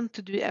weekend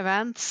to do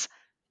events,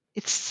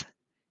 it's,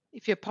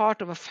 if you're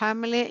part of a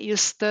family, you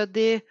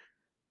study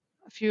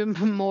a few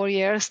more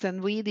years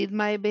than we did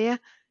maybe.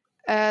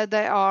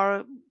 They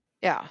are,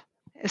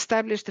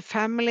 established a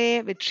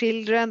family with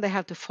children. They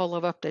have to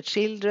follow up their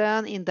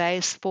children in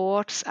their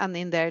sports and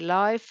in their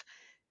life.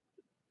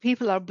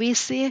 People are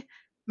busy.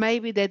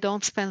 Maybe they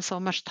don't spend so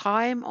much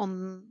time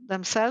on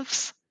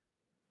themselves.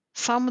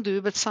 Some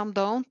do, but some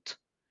don't.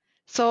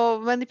 So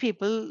many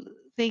people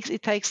think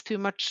it takes too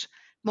much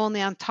money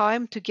and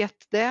time to get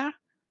there.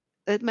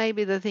 That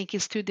maybe they think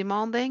it's too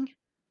demanding.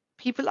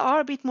 People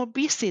are a bit more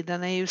busy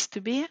than they used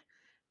to be.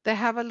 They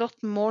have a lot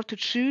more to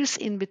choose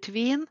in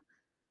between.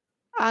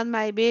 And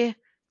maybe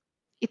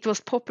it was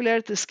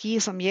popular to ski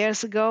some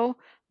years ago.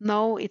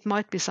 Now it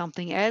might be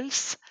something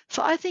else.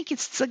 So I think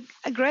it's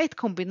a great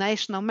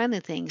combination of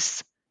many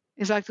things.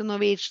 It's like the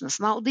Norwegians.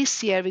 Now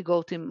this year we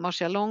go to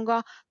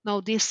Marcialonga.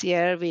 Now this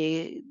year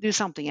we do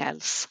something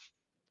else.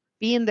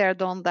 Been there,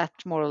 done that,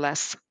 more or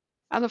less.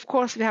 And of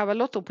course we have a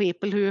lot of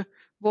people who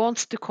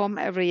wants to come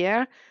every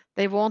year.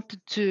 They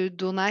wanted to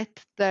donate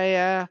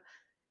their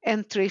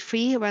entry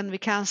fee when we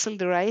cancel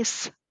the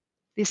race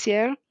this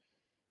year.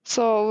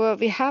 So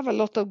we have a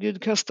lot of good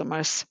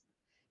customers.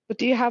 But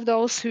do you have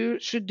those who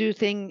should do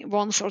things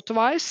once or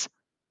twice?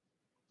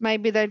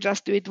 Maybe they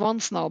just do it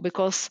once now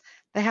because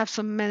they have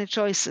so many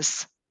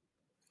choices.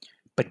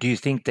 But do you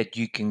think that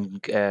you can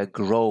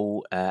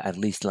grow at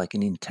least like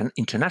in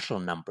international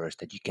numbers,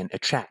 that you can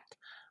attract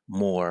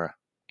more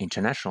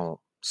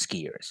international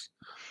skiers?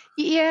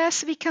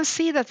 Yes, we can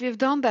see that we've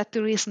done that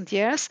in recent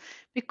years,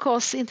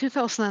 because in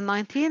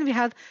 2019 we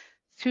had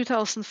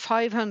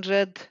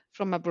 2,500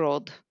 from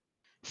abroad.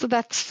 So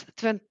that's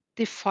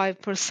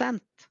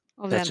 25%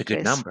 of the That's a good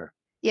entries. number.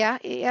 Yeah,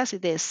 yes,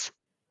 it is.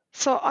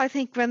 So I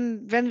think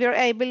when we're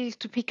able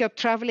to pick up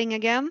traveling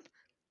again,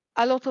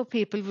 a lot of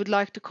people would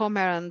like to come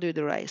here and do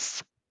the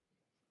race.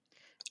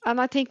 And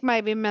I think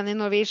maybe many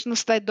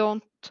Norwegians, they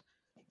don't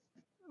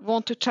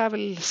want to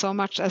travel so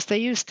much as they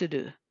used to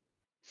do.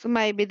 So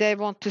maybe they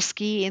want to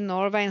ski in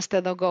Norway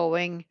instead of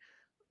going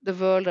the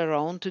world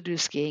around to do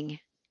skiing.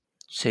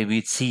 So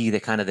we'd see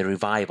the kind of the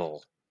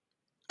revival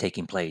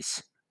taking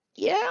place.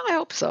 Yeah, I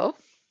hope so.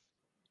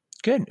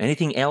 Good.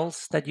 Anything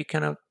else that you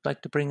kind of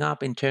like to bring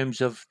up in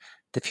terms of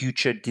the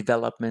future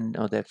development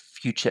or the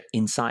future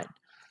insight?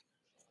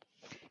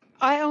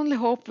 I only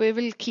hope we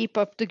will keep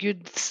up the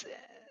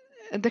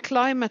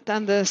climate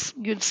and the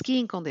good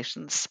skiing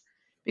conditions,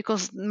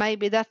 because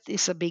maybe that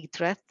is a big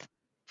threat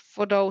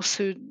for those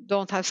who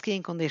don't have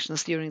skiing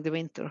conditions during the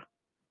winter.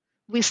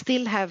 We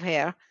still have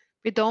here,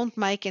 we don't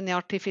make any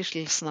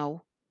artificial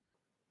snow.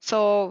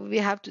 So we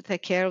have to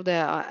take care of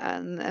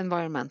the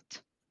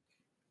environment.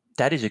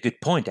 That is a good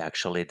point,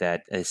 actually,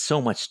 that there's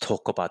so much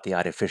talk about the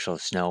artificial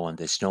snow and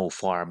the snow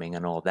farming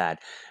and all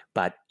that,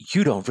 but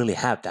you don't really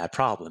have that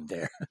problem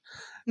there.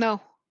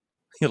 No.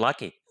 You're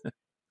lucky.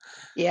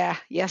 Yeah,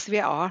 yes, we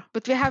are.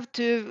 But we have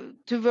to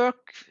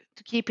work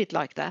to keep it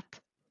like that.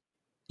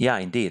 Yeah,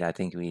 indeed. I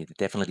think we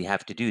definitely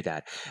have to do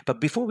that.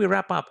 But before we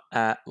wrap up,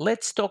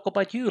 let's talk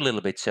about you a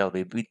little bit,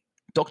 Selby. We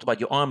talked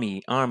about your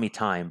army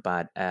time,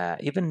 but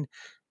even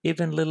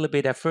a little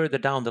bit further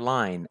down the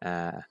line.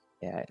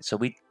 So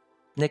we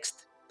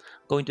next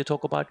going to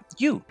talk about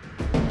you.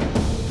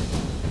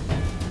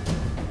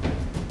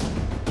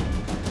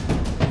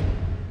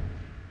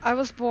 I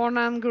was born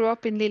and grew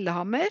up in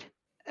Lillehammer.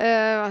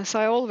 So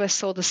I always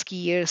saw the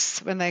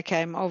skiers when they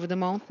came over the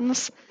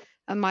mountains.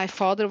 And my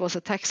father was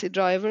a taxi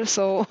driver,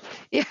 so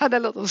he had a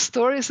lot of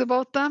stories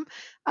about them.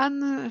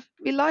 And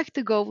we liked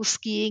to go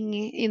skiing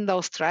in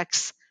those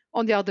tracks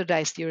on the other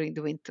days during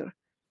the winter.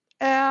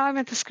 I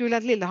went to school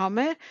at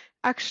Lillehammer.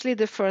 Actually,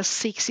 the first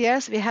 6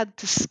 years, we had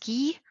to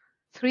ski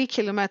 3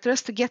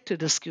 kilometers to get to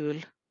the school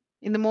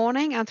in the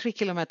morning and 3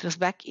 kilometers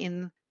back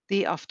in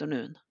the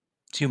afternoon.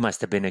 So you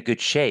must have been in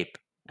good shape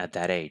at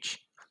that age.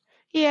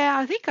 Yeah,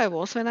 I think I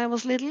was when I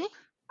was little.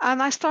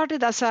 And I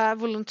started as a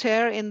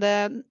volunteer in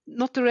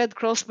not the Red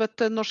Cross, but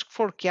the Norsk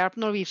Folkehjelp,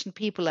 Norwegian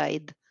People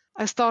Aid.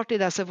 I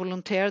started as a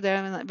volunteer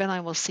there when I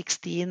was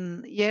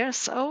 16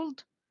 years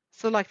old.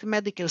 So like the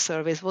medical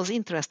service was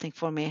interesting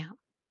for me.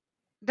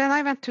 Then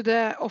I went to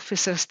the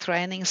officers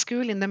training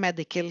school in the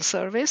medical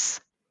service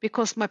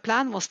because my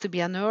plan was to be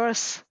a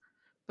nurse.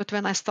 But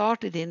when I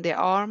started in the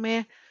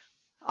army,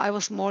 I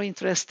was more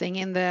interested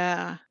in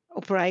the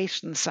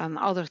operations and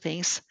other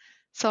things.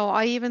 So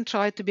I even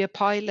tried to be a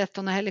pilot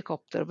on a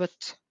helicopter,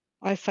 but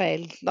I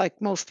failed,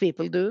 like most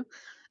people do.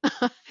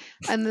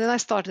 And then I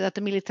started at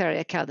the military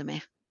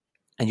academy.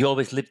 And you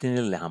always lived in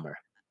Lillehammer.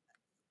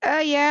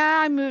 Yeah,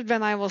 I moved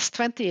when I was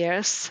 20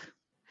 years.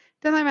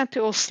 Then I went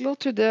to Oslo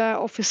to the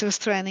officers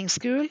training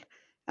school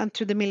and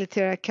to the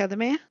military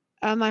academy.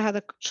 And I had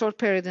a short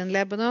period in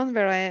Lebanon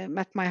where I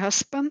met my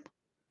husband.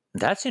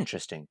 That's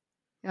interesting.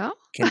 Yeah.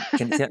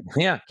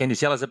 Can you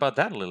tell us about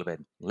that a little bit?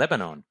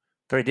 Lebanon,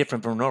 very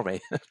different from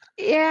Norway.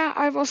 Yeah,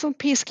 I was on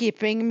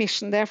peacekeeping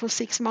mission there for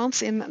 6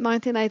 months in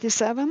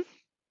 1987.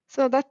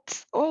 So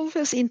that's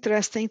always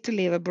interesting to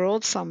live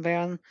abroad somewhere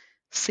and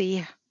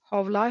see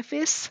how life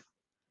is.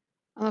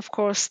 And of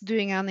course,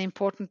 doing an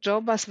important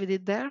job as we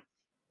did there.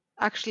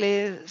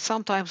 Actually,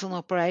 sometimes on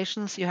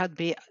operations, you had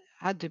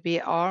to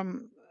be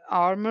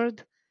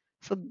armored.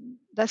 So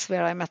that's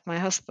where I met my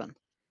husband,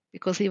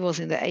 because he was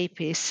in the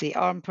APC,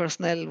 Armed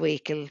Personnel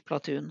Vehicle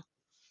Platoon.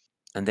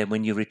 And then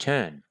when you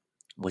return,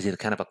 was it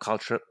kind of a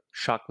culture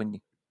shock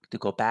to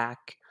go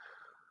back?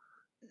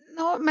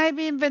 No,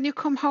 maybe when you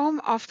come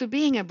home after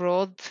being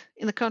abroad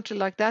in a country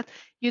like that,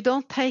 you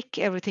don't take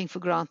everything for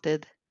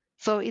granted.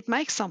 So it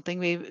makes something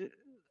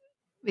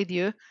with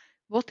you.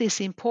 What is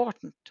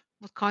important?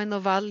 What kind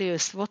of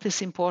values? What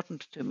is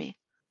important to me?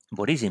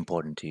 What is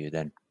important to you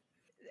then?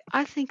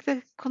 I think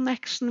the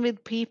connection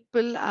with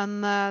people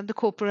and the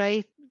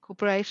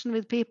cooperation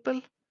with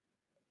people.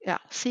 Yeah,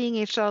 seeing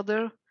each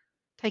other,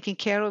 taking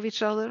care of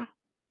each other.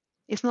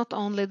 It's not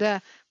only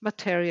the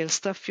material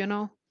stuff, you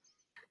know.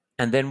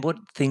 And then what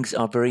things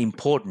are very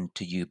important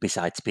to you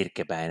besides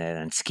Birkebeiner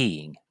and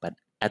skiing, but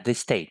at this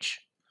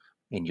stage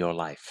in your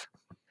life?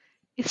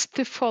 It's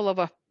to follow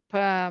up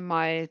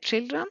my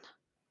children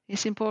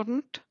is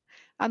important,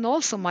 and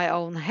also my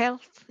own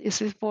health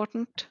is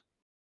important.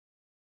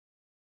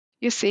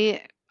 You see,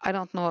 I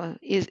don't know.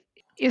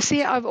 You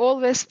see, I've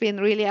always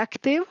been really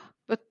active,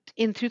 but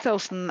in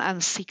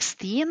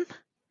 2016,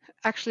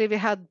 actually, we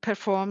had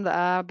performed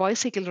a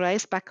bicycle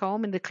race back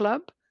home in the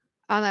club,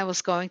 and I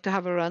was going to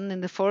have a run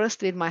in the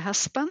forest with my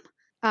husband,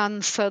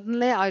 and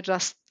suddenly I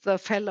just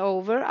fell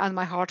over and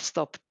my heart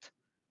stopped.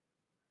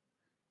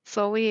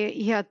 So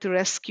he had to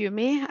rescue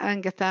me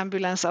and get the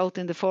ambulance out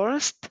in the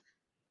forest,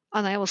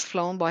 and I was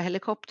flown by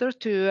helicopter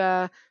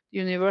to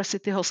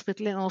University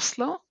Hospital in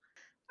Oslo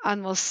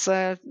and was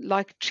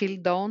like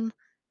chilled down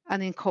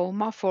and in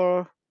coma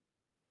for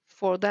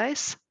 4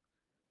 days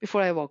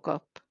before I woke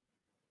up.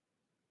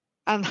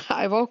 And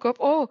I woke up,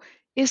 oh,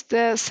 it's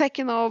the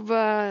 2nd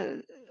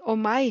of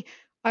May.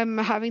 I'm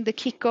having the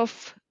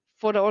kickoff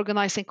for the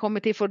organizing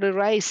committee for the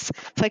race,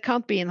 so I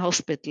can't be in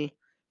hospital.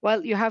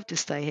 Well, you have to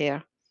stay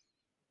here.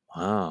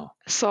 Wow.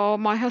 So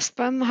my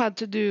husband had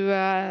to do,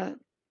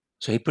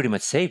 So he pretty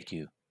much saved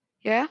you.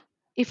 yeah.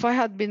 If I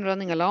had been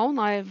running alone,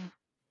 I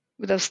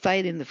would have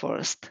stayed in the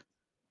forest.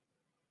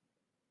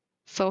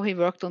 So he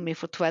worked on me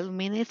for 12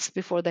 minutes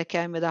before they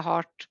came with a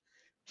heart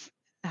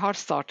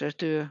starter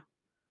to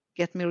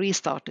get me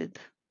restarted.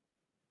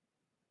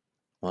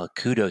 Well,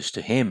 kudos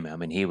to him. I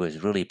mean, he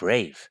was really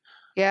brave.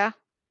 Yeah,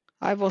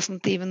 I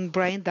wasn't even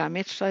brain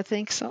damaged, I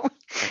think so.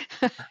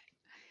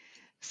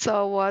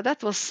 So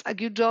that was a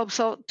good job.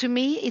 So to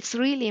me, it's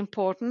really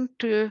important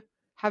to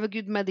have a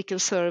good medical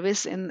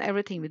service in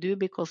everything we do,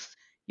 because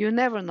you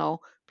never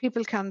know.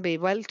 People can be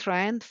well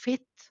trained,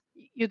 fit.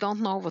 You don't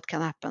know what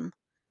can happen.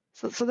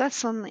 So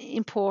that's an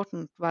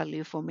important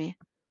value for me.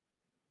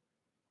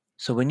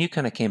 So when you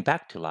kind of came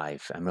back to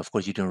life, I mean, of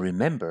course, you don't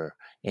remember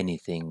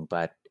anything,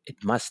 but it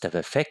must have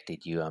affected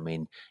you. I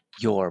mean,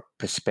 your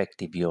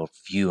perspective, your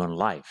view on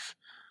life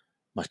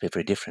must be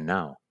very different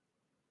now.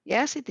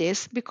 Yes, it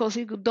is, because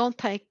you don't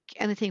take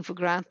anything for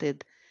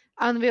granted.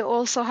 And we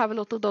also have a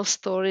lot of those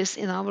stories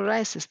in our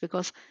races,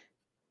 because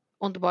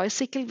on the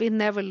bicycle, we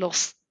never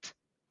lost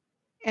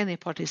any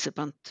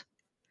participant.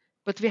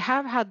 But we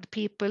have had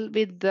people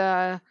with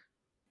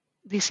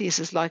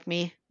diseases like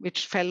me,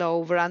 which fell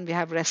over, and we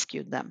have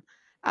rescued them.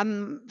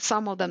 And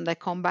some of them, they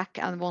come back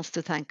and wants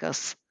to thank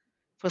us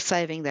for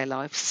saving their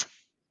lives.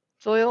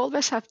 So we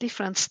always have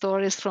different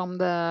stories from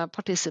the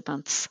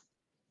participants.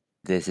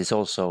 This is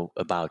also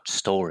about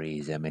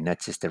stories. I mean,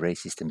 not just the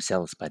races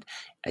themselves, but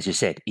as you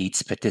said,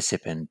 each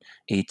participant,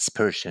 each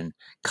person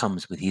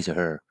comes with his or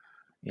her,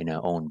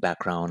 own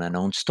background and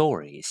own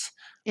stories.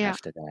 Yeah.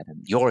 After that,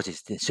 and yours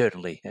is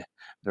certainly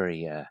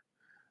very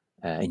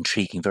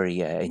intriguing, very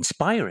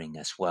inspiring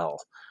as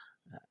well,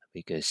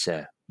 because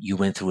you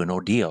went through an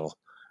ordeal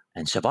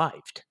and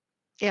survived.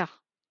 Yeah.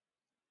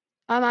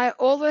 And I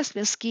always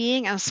been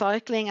skiing and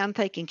cycling and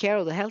taking care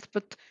of the health,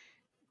 but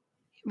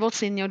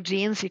what's in your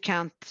genes you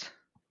can't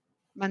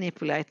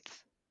manipulate.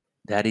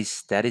 That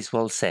is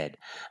well said.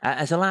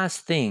 As a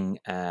last thing,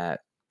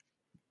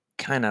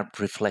 kind of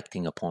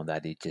reflecting upon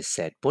that you just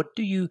said, what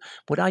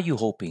are you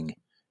hoping,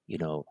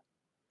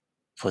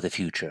 for the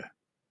future?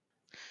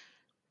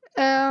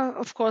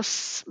 Of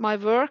course, my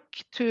work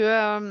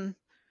to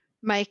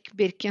make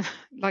Birken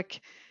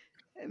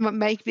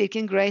make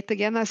Birken great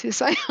again, as you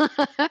say.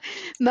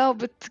 No,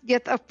 but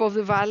get up of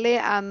the valley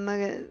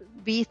and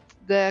beat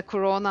the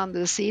corona and the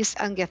disease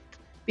and get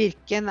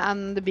Birken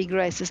and the big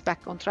races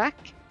back on track.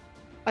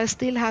 I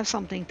still have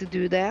something to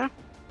do there.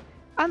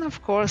 And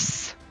of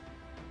course,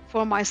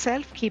 for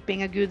myself,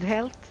 keeping a good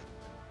health,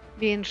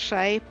 be in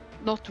shape,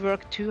 not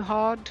work too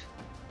hard,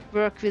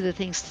 work with the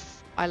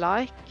things I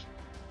like.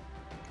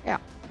 Yeah.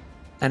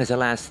 And as a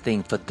last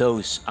thing, for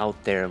those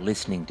out there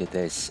listening to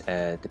this,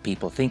 the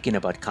people thinking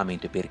about coming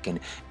to Birken,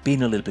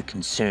 being a little bit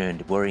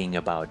concerned, worrying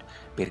about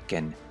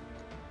Birken,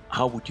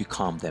 how would you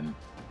calm them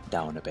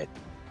down a bit?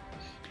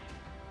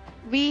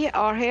 We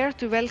are here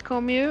to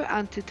welcome you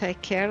and to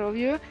take care of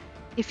you.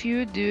 If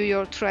you do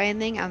your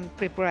training and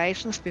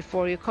preparations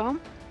before you come,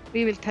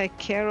 we will take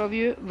care of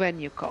you when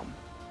you come.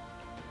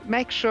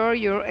 Make sure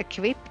you're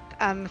equipped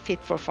and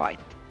fit for fight,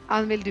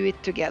 and we'll do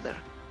it together.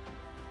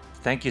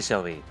 Thank you,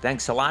 Sylvie.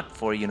 Thanks a lot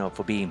for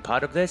being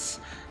part of this,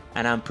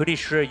 and I'm pretty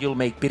sure you'll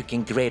make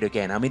Birken great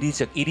again. I mean,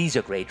 it is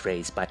a great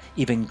race, but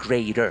even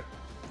greater.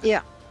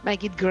 Yeah,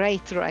 make it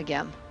greater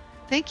again.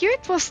 Thank you.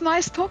 It was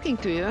nice talking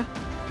to you.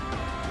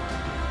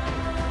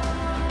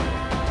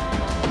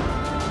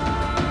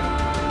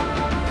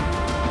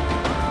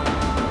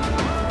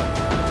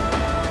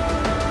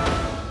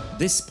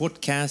 This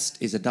podcast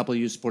is a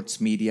W Sports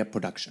Media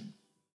production.